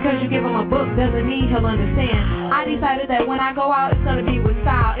man. Just because you give him a book doesn't mean he'll understand. I decided that when I go out, it's gonna be with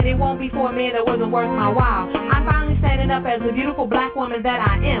style, and it won't be for a man that wasn't worth my while. I'm finally standing up as the beautiful black woman that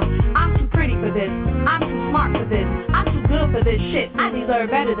I am. I'm too pretty for this. I'm too smart for this. I'm too good for this shit. I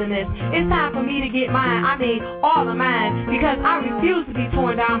deserve better than this. It's time for me to get mine. I mean, all of mine. Because I refuse to be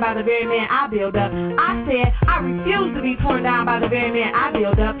torn down by the very man I build up. I said I refuse to be torn down by the very man I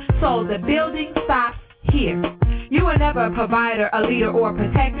build up. So the building stops here. You were never a provider, a leader, or a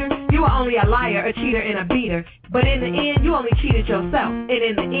protector. You were only a liar, a cheater, and a beater. But in the end, you only cheated yourself. And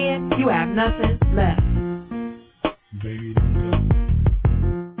in the end, you have nothing left. Baby, don't go.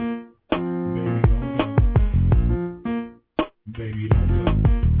 Baby, don't go.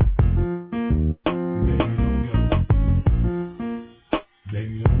 Baby, don't go.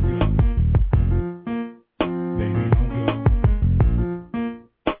 Baby, don't go. Baby, don't go.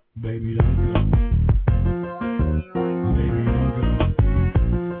 Baby, don't go.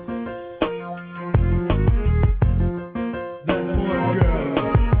 That boy, girl.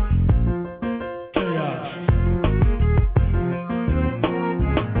 Chaos.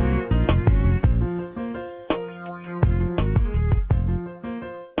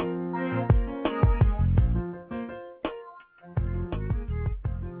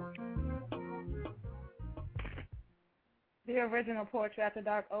 The original Poetry After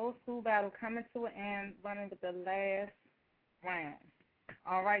Dark Old School Battle coming to an end, running with the last round.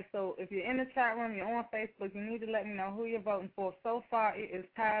 All right, so if you're in the chat room, you're on Facebook, you need to let me know who you're voting for. So far, it is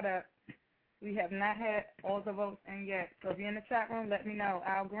tied up. We have not had all the votes in yet. So if you're in the chat room, let me know,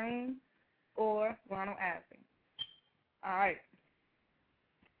 Al Green or Ronald Isley. All right.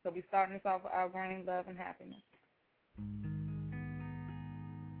 So we're starting this off with Al Green, Love and Happiness.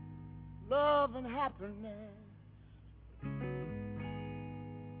 Love and happiness.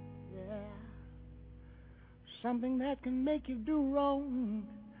 Yeah. Something that can make you do wrong,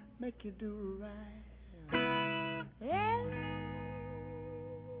 make you do right. Yeah.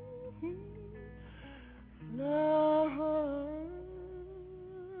 Love.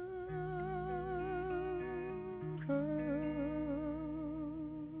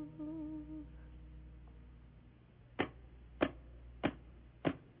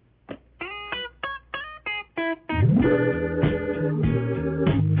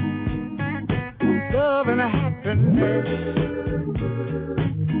 Love and happiness.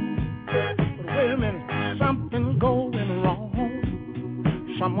 But wait a minute, something's going wrong.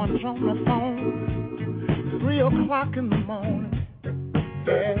 Someone's on the phone, 3 o'clock in the morning.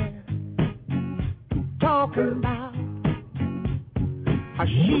 Yeah, talking about how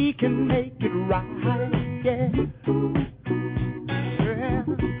she can make it right. Yeah, yeah.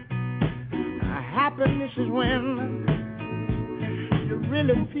 Happiness is when you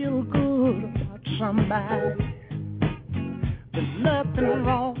really feel good about somebody. There's nothing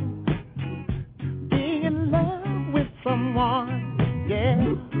wrong being in love with someone. Yeah.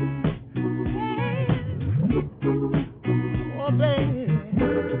 Oh, baby,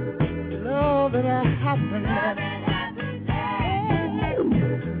 love and happiness.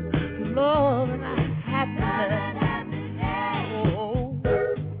 Love and happiness.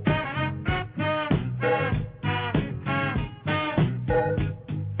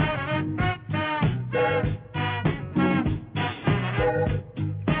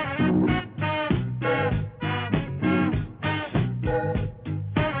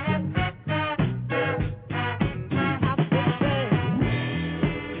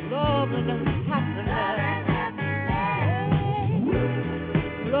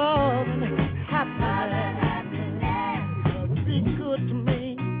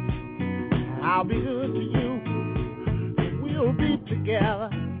 I'll be good to you. We'll be together.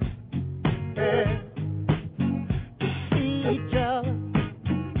 Yeah. To see each other.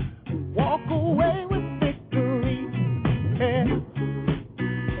 Walk away with victory. Yeah.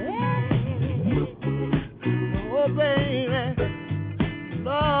 Yeah. Oh, baby.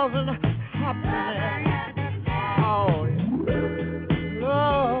 Love and happiness. Oh, yeah.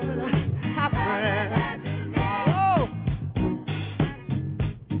 Love and happiness. Oh.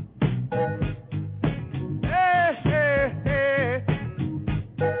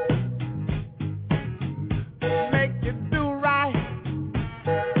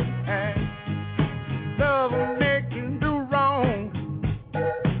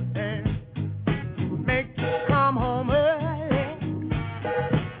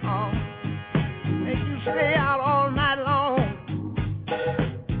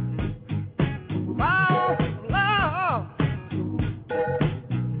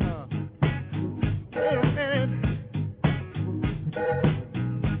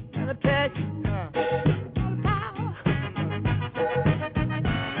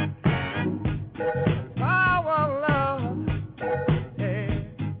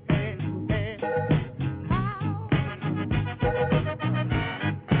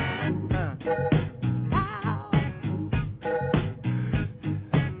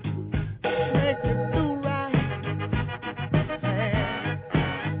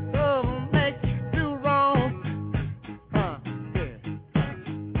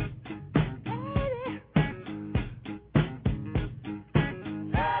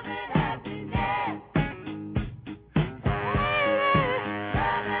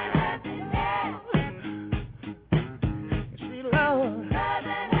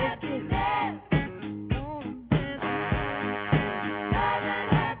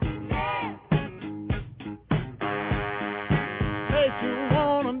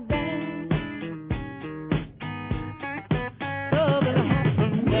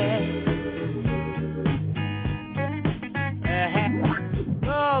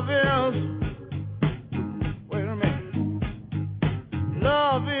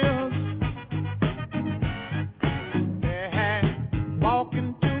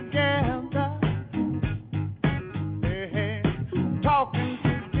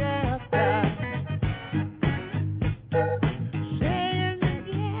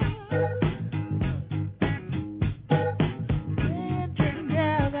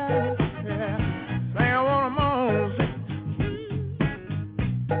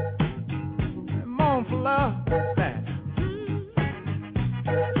 love.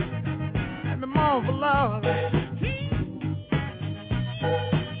 Let me mourn for love.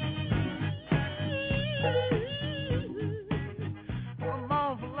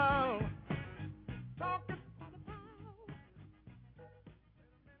 Mourn for love. Talking.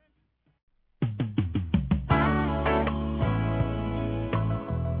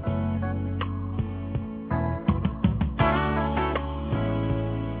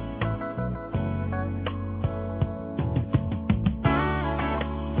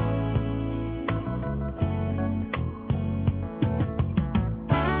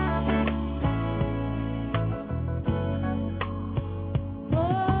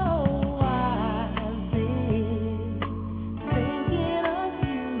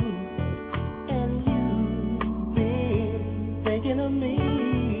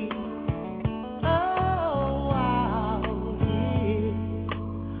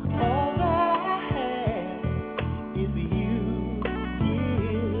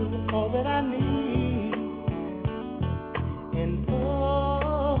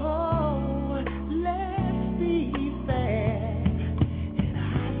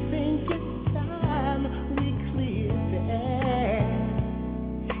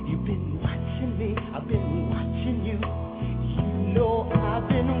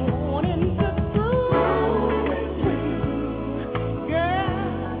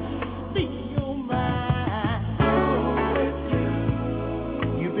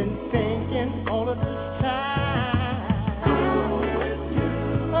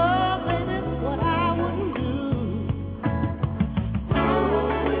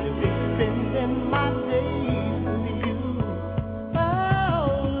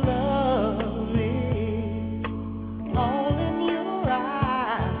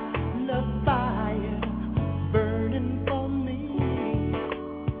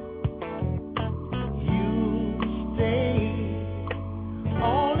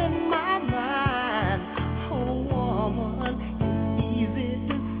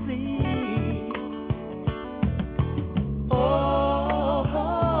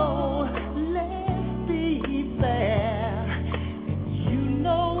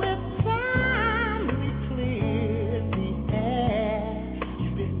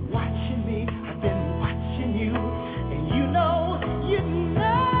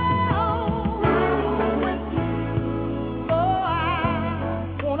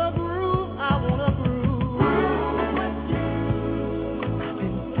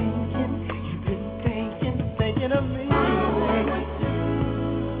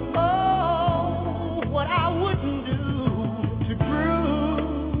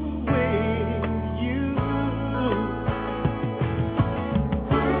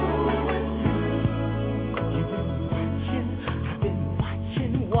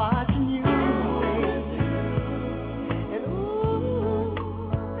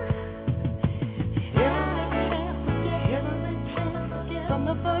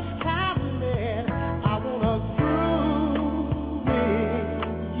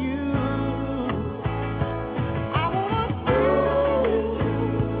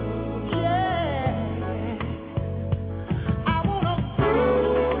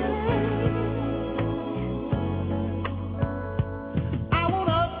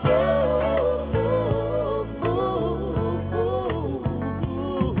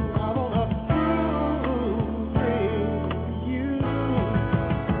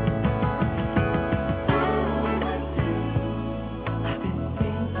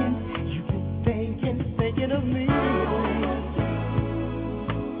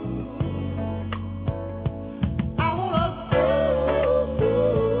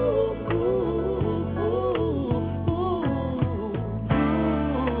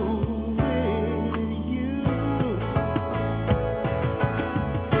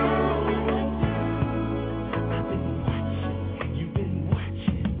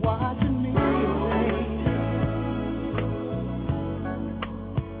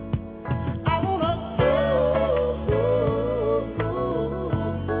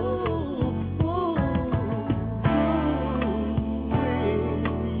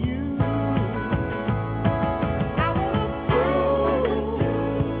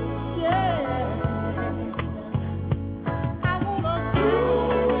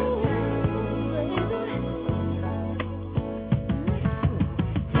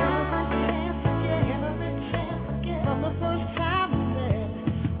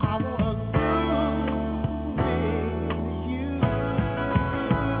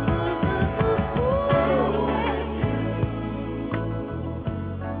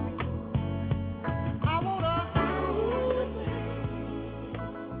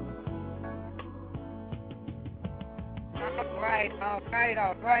 All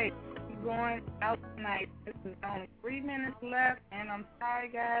right. We're going out tonight. This is only 3 minutes left, and I'm sorry,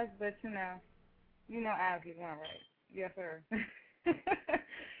 guys, but you know Isley won, right? Yes, sir.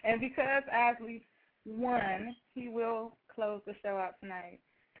 And because Isley won, he will close the show out tonight.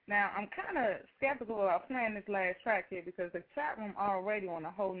 Now, I'm kind of skeptical about playing this last track here because the chat room already on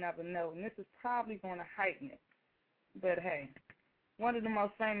a whole nother note, and this is probably going to heighten it. But hey, one of the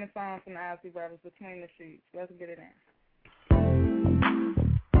most famous songs from the Isley Brothers, Between the Sheets. Let's get it in.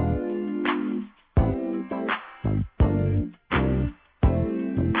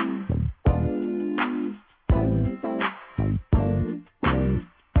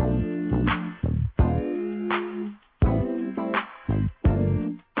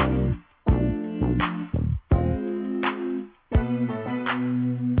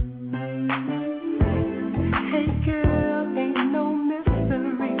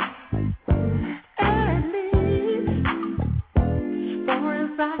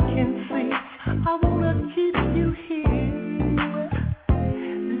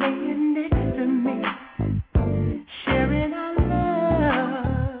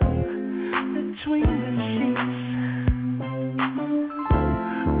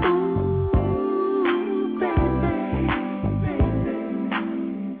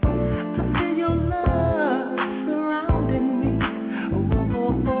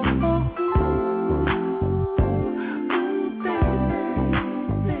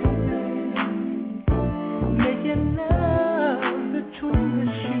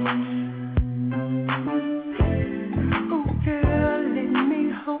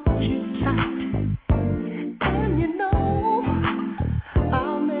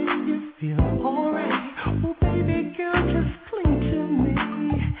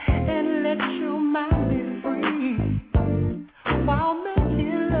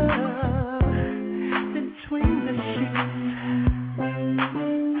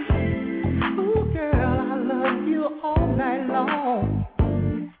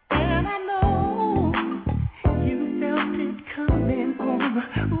 And I know you felt it coming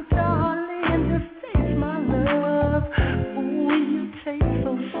on.